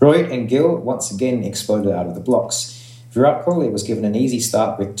 Rohit and Gill once again exploded out of the blocks. Virat Kohli was given an easy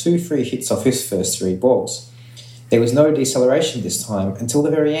start with 2 free hits off his first 3 balls. There was no deceleration this time until the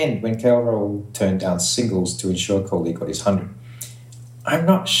very end when KL Rahul turned down singles to ensure Kohli got his 100. I'm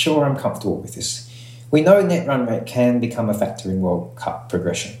not sure I'm comfortable with this. We know net run rate can become a factor in World Cup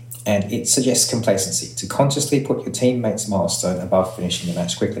progression, and it suggests complacency to consciously put your teammate's milestone above finishing the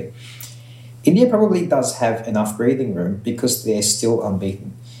match quickly. India probably does have enough breathing room because they're still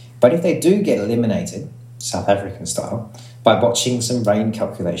unbeaten, but if they do get eliminated, South African style, by botching some rain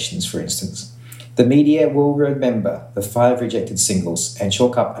calculations, for instance, the media will remember the 5 rejected singles and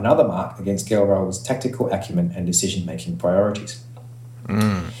chalk up another mark against KL Rahul's tactical acumen and decision-making priorities.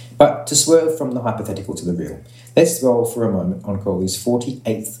 But to swerve from the hypothetical to the real, let's dwell for a moment on Kohli's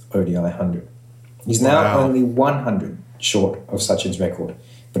 48th ODI 100. He's now only 100 short of Sachin's record,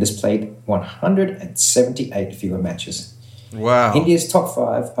 but has played 178 fewer matches. Wow. India's top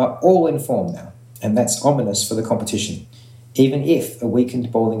 5 are all in form now, and that's ominous for the competition. Even if a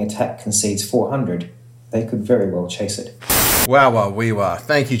weakened bowling attack concedes 400, they could very well chase it. Wow, we were.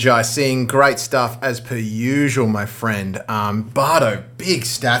 Thank you, Jai Singh. Great stuff as per usual, my friend. Bardo, big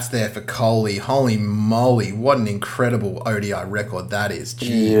stats there for Kohli. Holy moly, what an incredible ODI record that is.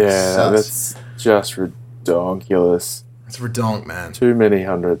 Jeez. Yeah, that's just ridiculous. It's redonk, man. Too many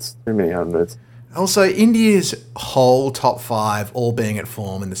hundreds. Also, India's whole top 5 all being at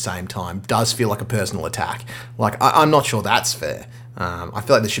form in the same time does feel like a personal attack. Like, I'm not sure that's fair. I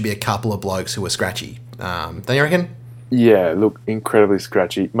feel like there should be a couple of blokes who are scratchy. Don't you reckon? Yeah, look, incredibly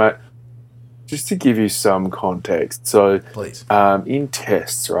scratchy. Mate, just to give you some context, so please. In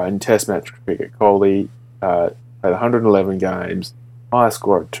tests, right, in test match cricket, Kohli had 111 games, highest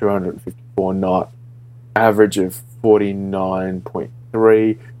score of 254 not, average of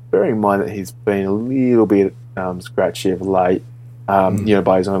 49.3. Bearing in mind that he's been a little bit scratchy of late,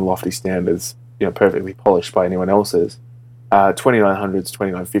 by his own lofty standards, perfectly polished by anyone else's. 2900s,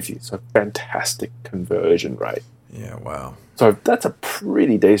 2950s, so fantastic conversion rate. Yeah, wow. So that's a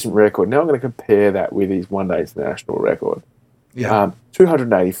pretty decent record. Now I'm going to compare that with his one-day international record. Yeah.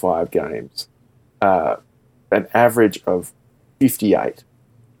 285 games, an average of 58.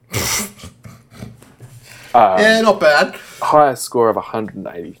 Yeah, not bad. Highest score of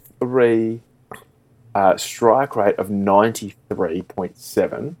 183. strike rate of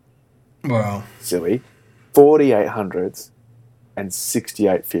 93.7. Wow. Silly. 48 hundreds and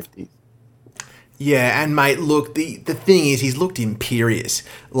 68 50s. Yeah, and mate, look, the thing is, he's looked imperious.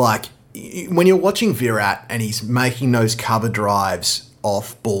 Like, when you're watching Virat and he's making those cover drives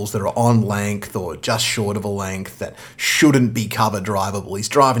off balls that are on length or just short of a length that shouldn't be cover drivable, he's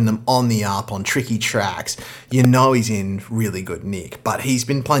driving them on the up on tricky tracks, you know he's in really good nick. But he's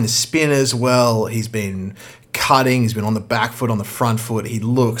been playing the spin as well, he's been cutting, he's been on the back foot, on the front foot, he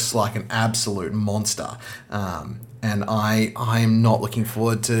looks like an absolute monster. And I'm not looking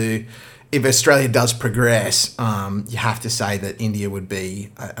forward to... If Australia does progress, you have to say that India would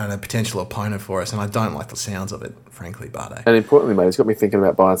be a potential opponent for us, and I don't like the sounds of it, frankly, Bardo. And importantly, mate, it's got me thinking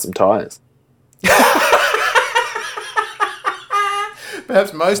about buying some tyres.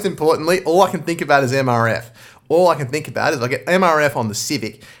 Perhaps most importantly, all I can think about is MRF. All I can think about is if I get MRF on the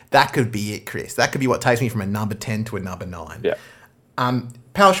Civic, that could be it, Chris. That could be what takes me from a number 10 to a number 9. Yeah.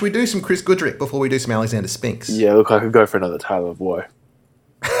 Pal, should we do some Chris Goodrick before we do some Alexander Spinks? Yeah, look, I could go for another tale of woe.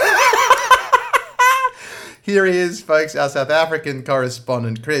 Here he is, folks, our South African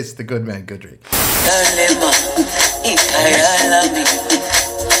correspondent, Chris, the good man Goodrick.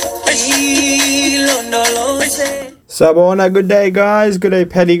 Sabona, good day, guys. Good day,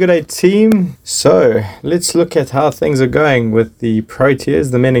 Paddy. Good day, team. So, let's look at how things are going with the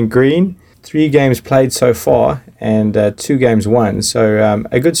Proteas, the men in green. 3 games played so far and 2 games won. So,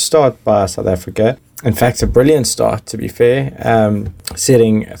 a good start by South Africa. In fact, a brilliant start, to be fair,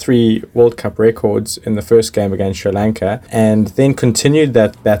 setting 3 World Cup records in the first game against Sri Lanka, and then continued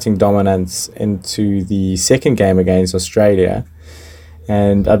that batting dominance into the second game against Australia.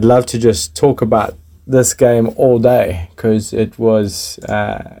 And I'd love to just talk about this game all day, because it was,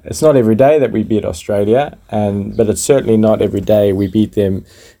 it's not every day that we beat Australia, but it's certainly not every day we beat them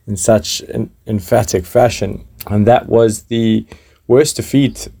in such an emphatic fashion. And that was the worst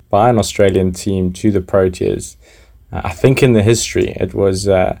defeat by an Australian team to the Proteas. I think in the history it was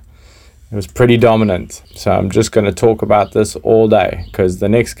pretty dominant. So I'm just going to talk about this all day, because the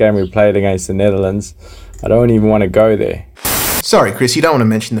next game we played against the Netherlands, I don't even want to go there. Sorry, Chris, you don't want to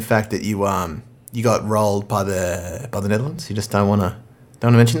mention the fact that you got rolled by the Netherlands. You just don't want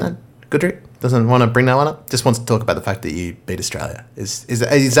to mention that. Goodrick doesn't want to bring that one up. Just wants to talk about the fact that you beat Australia. Is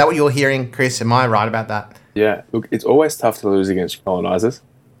that what you're hearing, Chris? Am I right about that? Yeah, look, it's always tough to lose against colonisers.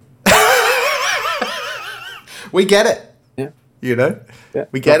 We get it. Yeah. You know? Yeah.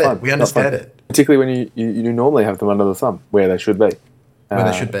 We get it. Fun. We understand it. Particularly when you normally have them under the thumb, where they should be. Where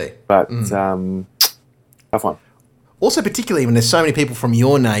they should be. But, tough one. Also, particularly when there's so many people from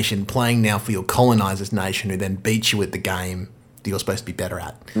your nation playing now for your colonisers' nation who then beat you at the game that you're supposed to be better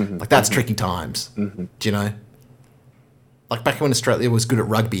at. Mm-hmm. Like, that's tricky times. Mm-hmm. Do you know? Like, back when Australia was good at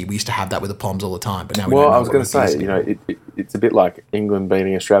rugby, we used to have that with the Poms all the time. But now we don't know. I was going to say, it's a bit like England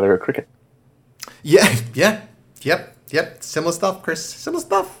beating Australia at cricket. Yeah. Yep. Similar stuff, Chris. Similar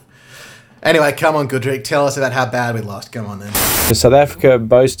stuff. Anyway, come on, Goodrick. Tell us about how bad we lost. Come on, then. So South Africa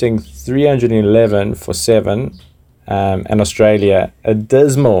boasting 311 for 7, and Australia a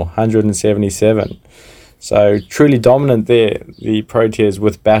dismal 177. So truly dominant there, the Proteas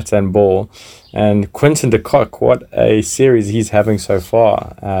with bat and ball. And Quinton de Kock, what a series he's having so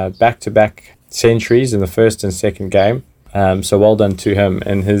far. Back-to-back centuries in the first and second game. So well done to him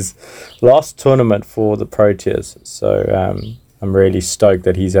in his last tournament for the Proteas. So I'm really stoked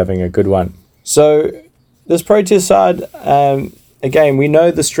that he's having a good one. So this Proteas side, again, we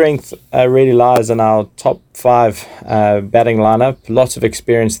know the strength really lies in our top 5 batting lineup. Lots of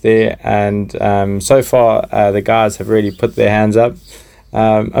experience there, and so far the guys have really put their hands up.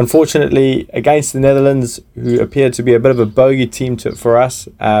 Unfortunately, against the Netherlands, who appeared to be a bit of a bogey team for us,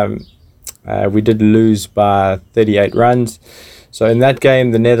 we did lose by 38 runs. So in that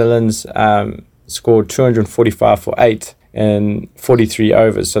game, the Netherlands scored 245 for 8 in 43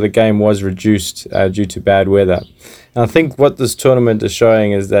 overs. So the game was reduced due to bad weather. And I think what this tournament is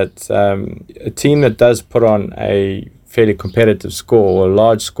showing is that a team that does put on a fairly competitive score, or a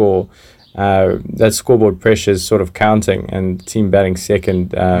large score, that scoreboard pressure is sort of counting, and team batting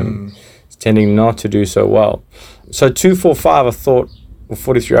second is tending not to do so well. So 245, I thought,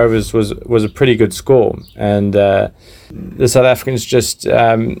 43 overs was a pretty good score, and the South Africans just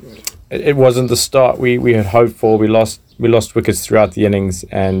it wasn't the start we had hoped for. We lost wickets throughout the innings,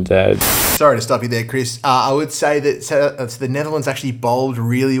 and sorry to stop you there, Chris. I would say that the Netherlands actually bowled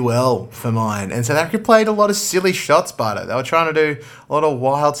really well for mine, and South Africa played a lot of silly shots by it. They were trying to do a lot of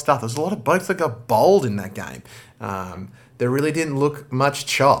wild stuff. There's a lot of blokes that got bowled in that game. there really didn't look much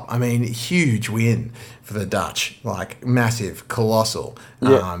chop. I mean, huge win for the Dutch, like massive, colossal.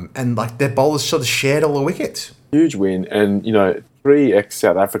 Yeah. And like their bowlers sort of shared all the wickets. Huge win. And, 3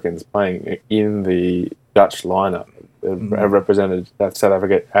 ex-South Africans playing in the Dutch lineup have represented South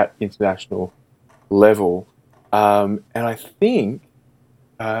Africa at international level. And I think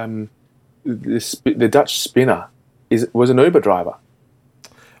the Dutch spinner was an Uber driver.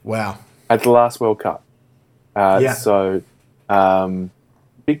 Wow. At the last World Cup. So,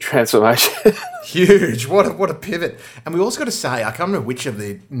 big transformation. Huge. What a pivot. And we also got to say, I can't remember which of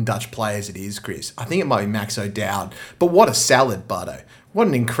the Dutch players it is, Chris. I think it might be Max O'Dowd. But what a salad, Butto. What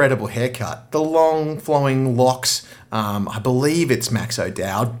an incredible haircut. The long flowing locks. I believe it's Max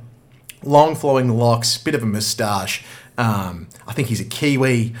O'Dowd. Long flowing locks, bit of a moustache. I think he's a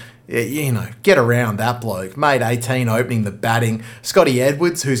Kiwi. Get around that bloke. Made 18 opening the batting. Scotty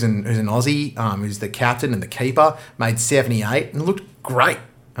Edwards, who's an Aussie, who's the captain and the keeper, made 78 and looked great.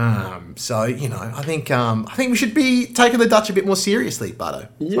 I think we should be taking the Dutch a bit more seriously, Butto.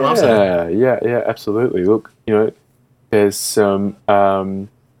 Yeah, absolutely. Look, there's some Van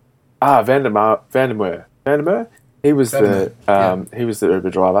der Merwe. He was the Uber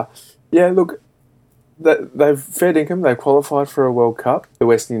driver. Yeah, look, they've fair income. They qualified for a World Cup. The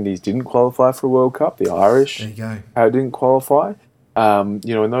West Indies didn't qualify for a World Cup. The Irish didn't qualify. And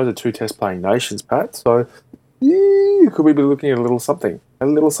those are 2 Test-playing nations, Pat. So, could we be looking at a little something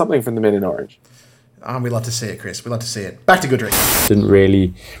from the men in orange? We'd love to see it, Chris. We'd love to see it. Back to Goodrick.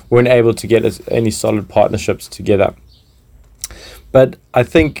 Weren't able to get any solid partnerships together. But I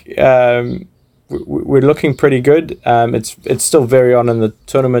think we're looking pretty good. It's still very on in the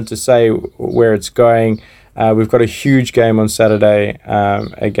tournament to say where it's going. We've got a huge game on Saturday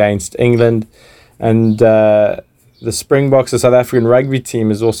against England, and the Springboks, the South African rugby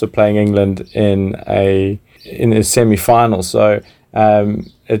team, is also playing England in a semi-final. So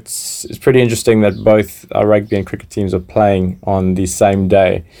it's pretty interesting that both our rugby and cricket teams are playing on the same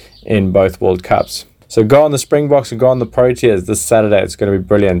day in both World Cups. So go on the Springboks and go on the Proteas this Saturday. It's going to be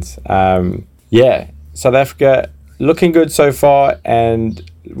brilliant. South Africa looking good so far,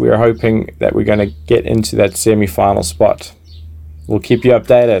 and we're hoping that we're going to get into that semi-final spot. We'll keep you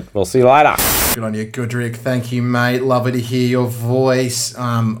updated. We'll see you later. Good on you, Goodrick. Thank you, mate. Lovely to hear your voice.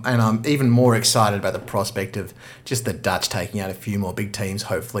 And I'm even more excited about the prospect of just the Dutch taking out a few more big teams.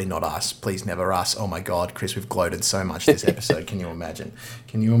 Hopefully not us. Please never us. Oh my God, Chris, we've gloated so much this episode. Can you imagine?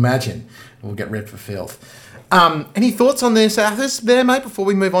 We'll get ripped for filth. Any thoughts on this there, mate, before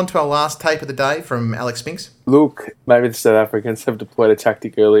we move on to our last tape of the day from Alex Spinks? Look, maybe the South Africans have deployed a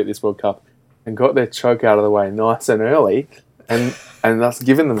tactic early at this World Cup and got their choke out of the way nice and early, and thus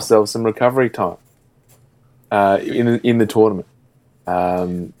given themselves some recovery time in the tournament.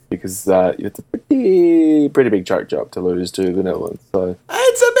 Because it's a pretty big choke job to lose to the Netherlands. So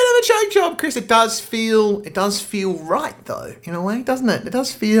it's a bit of a choke job, Chris. It does feel right though, in a way, doesn't it? It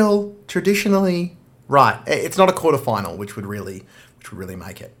does feel traditionally right. It's not a quarterfinal, which would really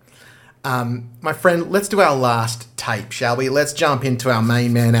make it. My friend, let's do our last tape, shall we? Let's jump into our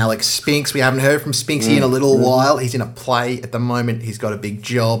main man, Alex Spinks. We haven't heard from Spinksy in a little while. He's in a play at the moment. He's got a big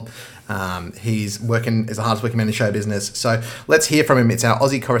job. He's working as the hardest working man in show business. So let's hear from him. It's our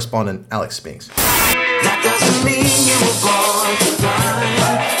Aussie correspondent, Alex Spinks. That doesn't mean you were born to run.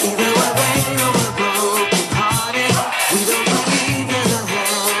 Either we're vain or we're broken hearted. We don't believe there's a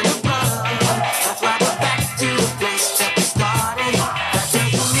hand above. That's why we're back to the place that we started. That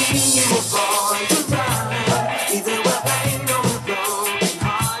doesn't mean you were born to run. Either we're vain or we're broken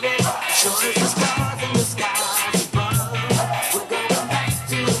hearted. Sure as the stars in the skies above. We're going back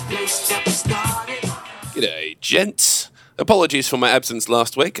to the place that we started. G'day, gents. Apologies for my absence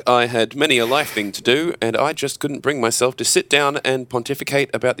last week. I had many a life thing to do, and I just couldn't bring myself to sit down and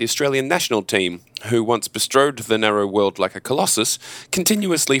pontificate about the Australian national team, who once bestrode the narrow world like a colossus,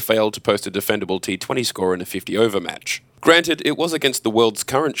 continuously failed to post a defendable T20 score in a 50-over match. Granted, it was against the world's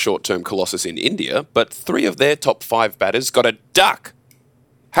current short-term colossus in India, but 3 of their top 5 batters got a duck.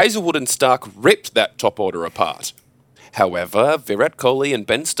 Hazelwood and Stark ripped that top order apart. However, Virat Kohli and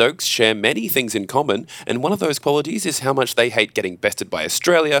Ben Stokes share many things in common, and one of those qualities is how much they hate getting bested by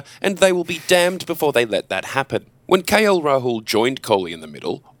Australia, and they will be damned before they let that happen. When KL Rahul joined Kohli in the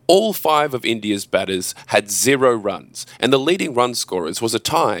middle, all 5 of India's batters had 0 runs, and the leading run scorers was a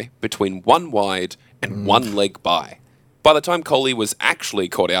tie between 1 wide and 1 leg by. By the time Kohli was actually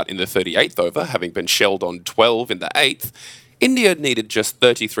caught out in the 38th over, having been shelled on 12 in the 8th, India needed just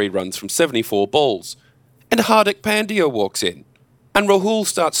 33 runs from 74 balls. And Hardik Pandya walks in, and Rahul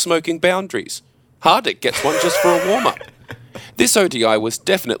starts smoking boundaries. Hardik gets one just for a warm-up. This ODI was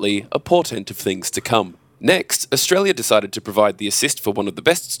definitely a portent of things to come. Next, Australia decided to provide the assist for one of the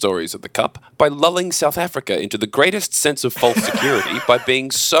best stories of the Cup by lulling South Africa into the greatest sense of false security by being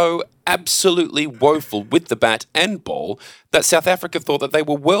so absolutely woeful with the bat and ball that South Africa thought that they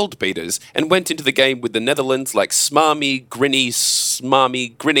were world beaters and went into the game with the Netherlands like smarmy,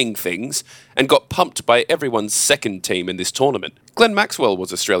 grinning things and got pumped by everyone's second team in this tournament. Glenn Maxwell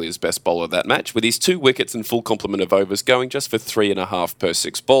was Australia's best bowler that match, with his 2 wickets and full complement of overs going just for 3.5 per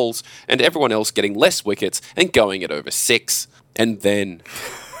 6 balls, and everyone else getting less wickets and going at over 6. And then,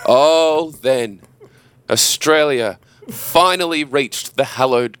 Australia finally reached the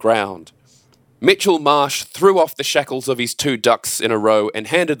hallowed ground. Mitchell Marsh threw off the shackles of his 2 ducks in a row and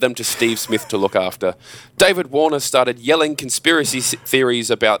handed them to Steve Smith to look after. David Warner started yelling conspiracy theories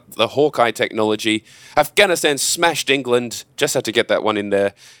about the Hawkeye technology. Afghanistan smashed England, just had to get that one in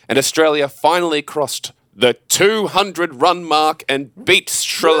there. And Australia finally crossed the 200-run mark and beat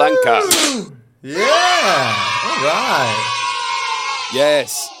Sri Lanka. Yeah, all right.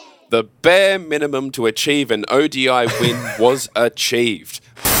 Yes, the bare minimum to achieve an ODI win was achieved.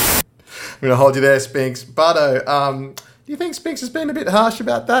 I'm going to hold you there, Spinks. Bardo, do you think Spinks has been a bit harsh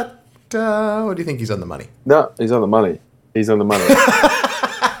about that? Or do you think he's on the money? No, he's on the money. He's on the money.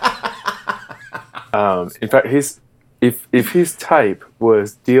 In fact, if his tape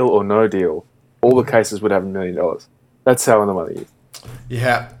was Deal or No Deal, all the cases would have $1 million. That's how on the money is.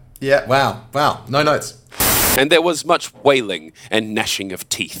 Yeah. Wow. No notes. And there was much wailing and gnashing of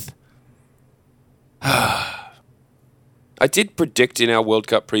teeth. I did predict in our World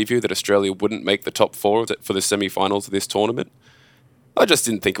Cup preview that Australia wouldn't make the top 4 for the semi-finals of this tournament. I just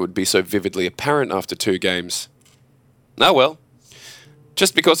didn't think it would be so vividly apparent after 2 games. Oh well.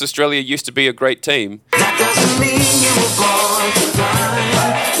 Just because Australia used to be a great team... That doesn't mean you were born to die.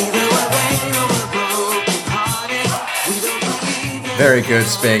 Either we're vain or we're broken-hearted. We don't believe in... Very good,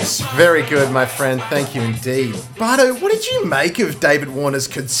 Spinks. Very good, my friend. Thank you indeed. Bardo, what did you make of David Warner's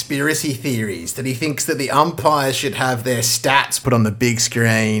conspiracy theories? That he thinks that the umpires should have their stats put on the big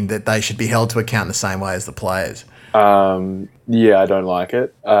screen, that they should be held to account the same way as the players? Yeah, I don't like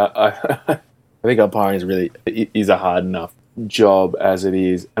it. I think umpiring is a hard enough job as it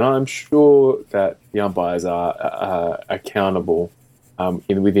is, and I'm sure that the umpires are accountable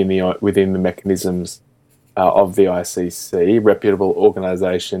within the mechanisms of the ICC, reputable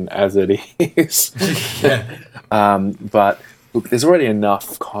organisation as it is. But look, there's already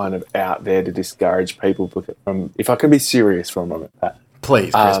enough kind of out there to discourage people from. If I can be serious for a moment, Pat.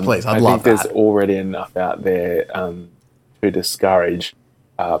 Please, Chris, please. I think there's already enough out there to discourage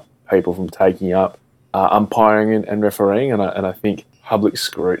people from taking up umpiring and refereeing, and I think public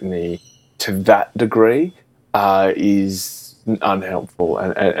scrutiny to that degree is unhelpful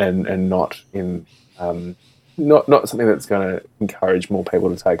and not in not something that's going to encourage more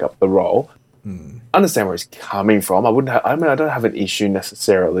people to take up the role. Understand where he's coming from. I don't have an issue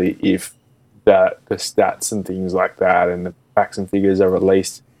necessarily if the stats and things like that and the facts and figures are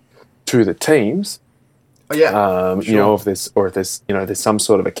released to the teams. Oh yeah, sure. You know, if there's some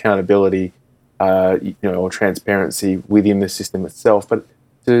sort of accountability, or transparency within the system itself. But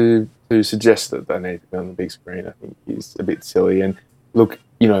to suggest that they need to be on the big screen, I think is a bit silly. And look,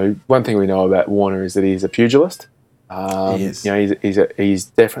 one thing we know about Warner is that he's a pugilist. He is. He's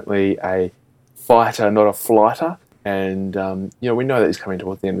definitely a fighter, not a flighter. And we know that he's coming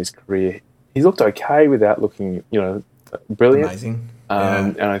towards the end of his career. He's looked okay without looking, brilliant. Amazing.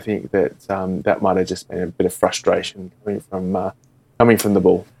 And I think that that might have just been a bit of frustration coming from the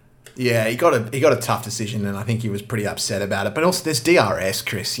ball. Yeah, he got a tough decision, and I think he was pretty upset about it. But also, there's DRS,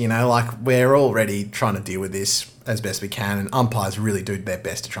 Chris. We're already trying to deal with this as best we can, and umpires really do their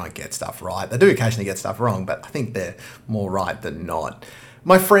best to try and get stuff right. They do occasionally get stuff wrong, but I think they're more right than not.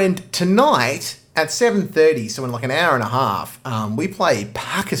 My friend, tonight at 7:30, so in like an hour and a half, we play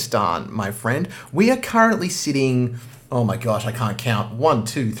Pakistan, my friend. We are currently sitting... Oh my gosh, I can't count. 1,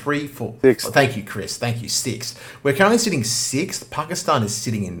 2, 3, 4. 6. Oh, thank you, Chris. Thank you. 6. We're currently sitting 6th. Pakistan is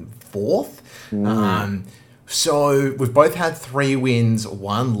sitting in 4th. So we've both had 3 wins,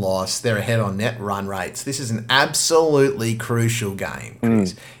 1 loss. They're ahead on net run rates. This is an absolutely crucial game,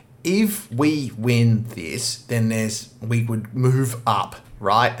 Chris. If we win this, then we would move up,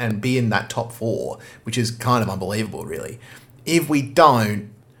 right, and be in that top 4, which is kind of unbelievable, really. If we don't,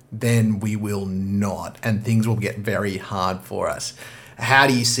 then we will not, and things will get very hard for us. How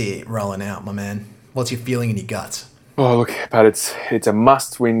do you see it rolling out, my man? What's your feeling in your guts? Oh, look, but it's a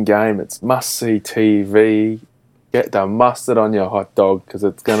must-win game. It's must-see TV. Get the mustard on your hot dog, because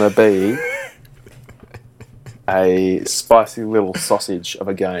it's going to be a spicy little sausage of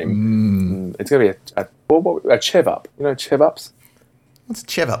a game. It's going to be a chev-up. You know chev-ups? What's a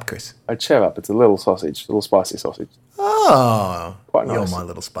chev up, Chris? A chev up. It's a little sausage, a little spicy sausage. Oh, Quite nice. You're my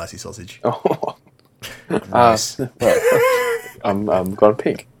little spicy sausage. Oh, Nice. I'm gone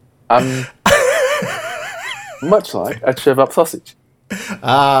pink. Much like a chev up sausage.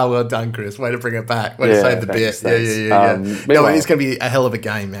 Well done, Chris. Way to bring it back. Way to Yeah, save the thanks, bit. Yeah. No, meanwhile- it is going to be a hell of a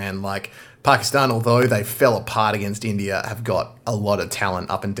game, man. Like, Pakistan, although they fell apart against India, have got a lot of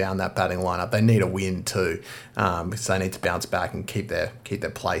talent up and down that batting lineup. They need a win too, because they need to bounce back and keep their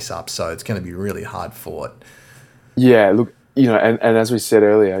place up. So it's going to be really hard fought. Yeah, look, and as we said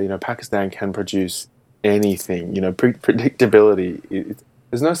earlier, Pakistan can produce anything. Predictability.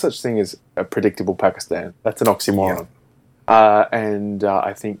 There's no such thing as a predictable Pakistan. That's an oxymoron. And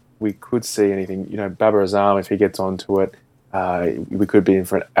I think we could see anything. Babar Azam, if he gets onto it, we could be in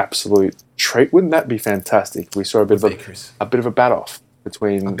for an absolute treat. Wouldn't that be fantastic? If we saw a bit of a bat off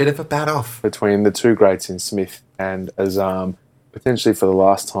between the two greats in Smith and Azam, potentially for the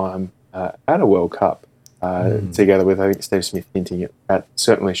last time at a World Cup, together with, I think, Steve Smith hinting at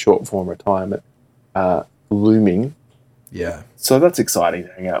certainly short form retirement looming. Yeah. So that's exciting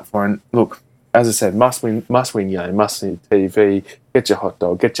to hang out for. And look, as I said, must win game, must see TV, get your hot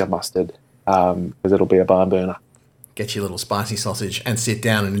dog, get your mustard, because it'll be a barn burner. Get your little spicy sausage and sit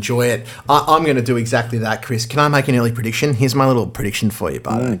down and enjoy it. I'm going to do exactly that, Chris. Can I make an early prediction? Here's my little prediction for you,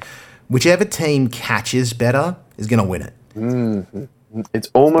 Bardo. Whichever team catches better is going to win it. Mm-hmm. It's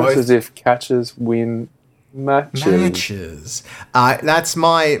almost as if catchers win matches. That's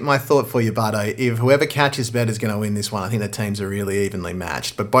my thought for you, Bardo. If whoever catches better is going to win this one, I think the teams are really evenly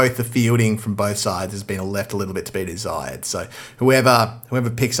matched. But both the fielding from both sides has been left a little bit to be desired. So whoever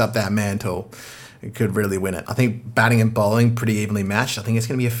picks up that mantle, it could really win it. I think batting and bowling pretty evenly matched. I think it's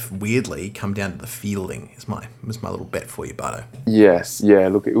going to be weirdly come down to the fielding. Is my little bet for you, Bardo. Yes, yeah.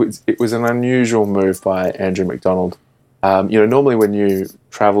 Look, it was an unusual move by Andrew McDonald. Normally when you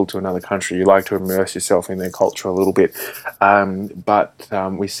travel to another country, you like to immerse yourself in their culture a little bit, but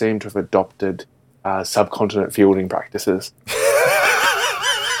we seem to have adopted subcontinent fielding practices.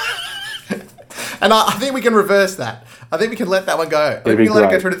 And I think we can reverse that. I think we can let that one go. We can let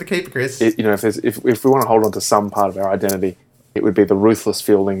it go through to the keeper, Chris. If we want to hold on to some part of our identity, it would be the ruthless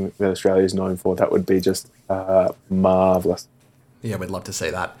fielding that Australia is known for. That would be just marvellous. Yeah, we'd love to see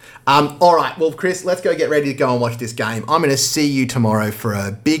that. All right, well, Chris, let's go get ready to go and watch this game. I'm going to see you tomorrow for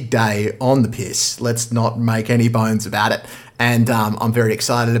a big day on the piss. Let's not make any bones about it. And I'm very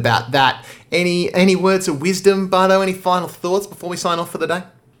excited about that. Any words of wisdom, Bardo? Any final thoughts before we sign off for the day?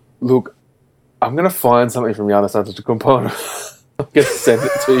 Look, I'm going to find something from Giannis Antetokounmpo. I'm going to send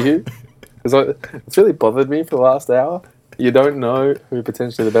it to you. Because it's really bothered me for the last hour. You don't know who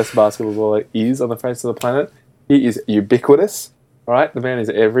potentially the best basketball player is on the face of the planet. He is ubiquitous. All right, the man is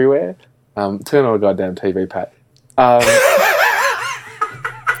everywhere. Turn on a goddamn TV, Pat.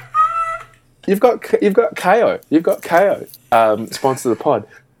 You've got KO. You've got KO. Sponsor the pod.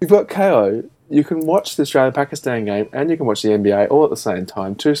 You've got KO. You can watch the Australia-Pakistan game and you can watch the NBA all at the same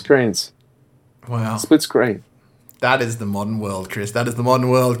time. 2 screens. Wow. Split screen. That is the modern world, Chris. That is the modern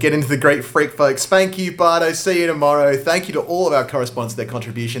world. Get into the great freak, folks. Thank you, Bardo. See you tomorrow. Thank you to all of our correspondents for their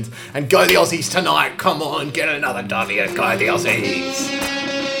contributions. And go the Aussies tonight. Come on, get another W. Go the Aussies.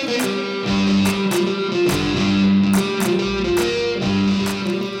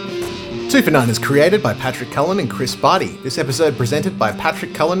 Two for Nine is created by Patrick Cullen and Chris Barty. This episode presented by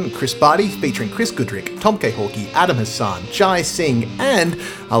Patrick Cullen and Chris Barty, featuring Chris Goodrick, Tom K. Hawkey, Adam Hassan, Jai Singh, and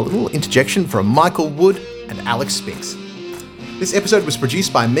a little interjection from Michael Wood and Alex Spinks. This episode was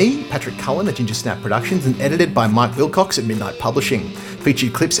produced by me, Patrick Cullen at Ginger Snap Productions, and edited by Mike Wilcox at Midnight Publishing.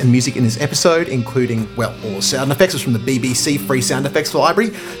 Featured clips and music in this episode, including, all the sound effects was from the BBC Free Sound Effects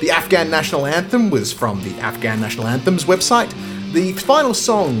Library. The Afghan National Anthem was from the Afghan National Anthems website. The final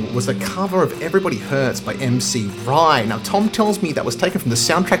song was a cover of Everybody Hurts by MC Rye. Now, Tom tells me that was taken from the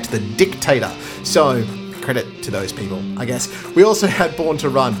soundtrack to The Dictator, so credit to those people, I guess. We also had Born to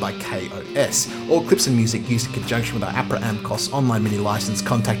Run by KOS. All clips and music used in conjunction with our APRA AMCOS online mini license.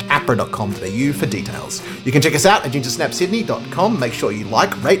 Contact apra.com.au for details. You can check us out at gingersnapsydney.com. Make sure you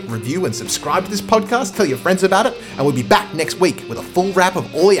like, rate, review, and subscribe to this podcast. Tell your friends about it, and we'll be back next week with a full wrap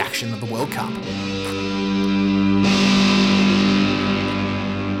of all the action of the World Cup.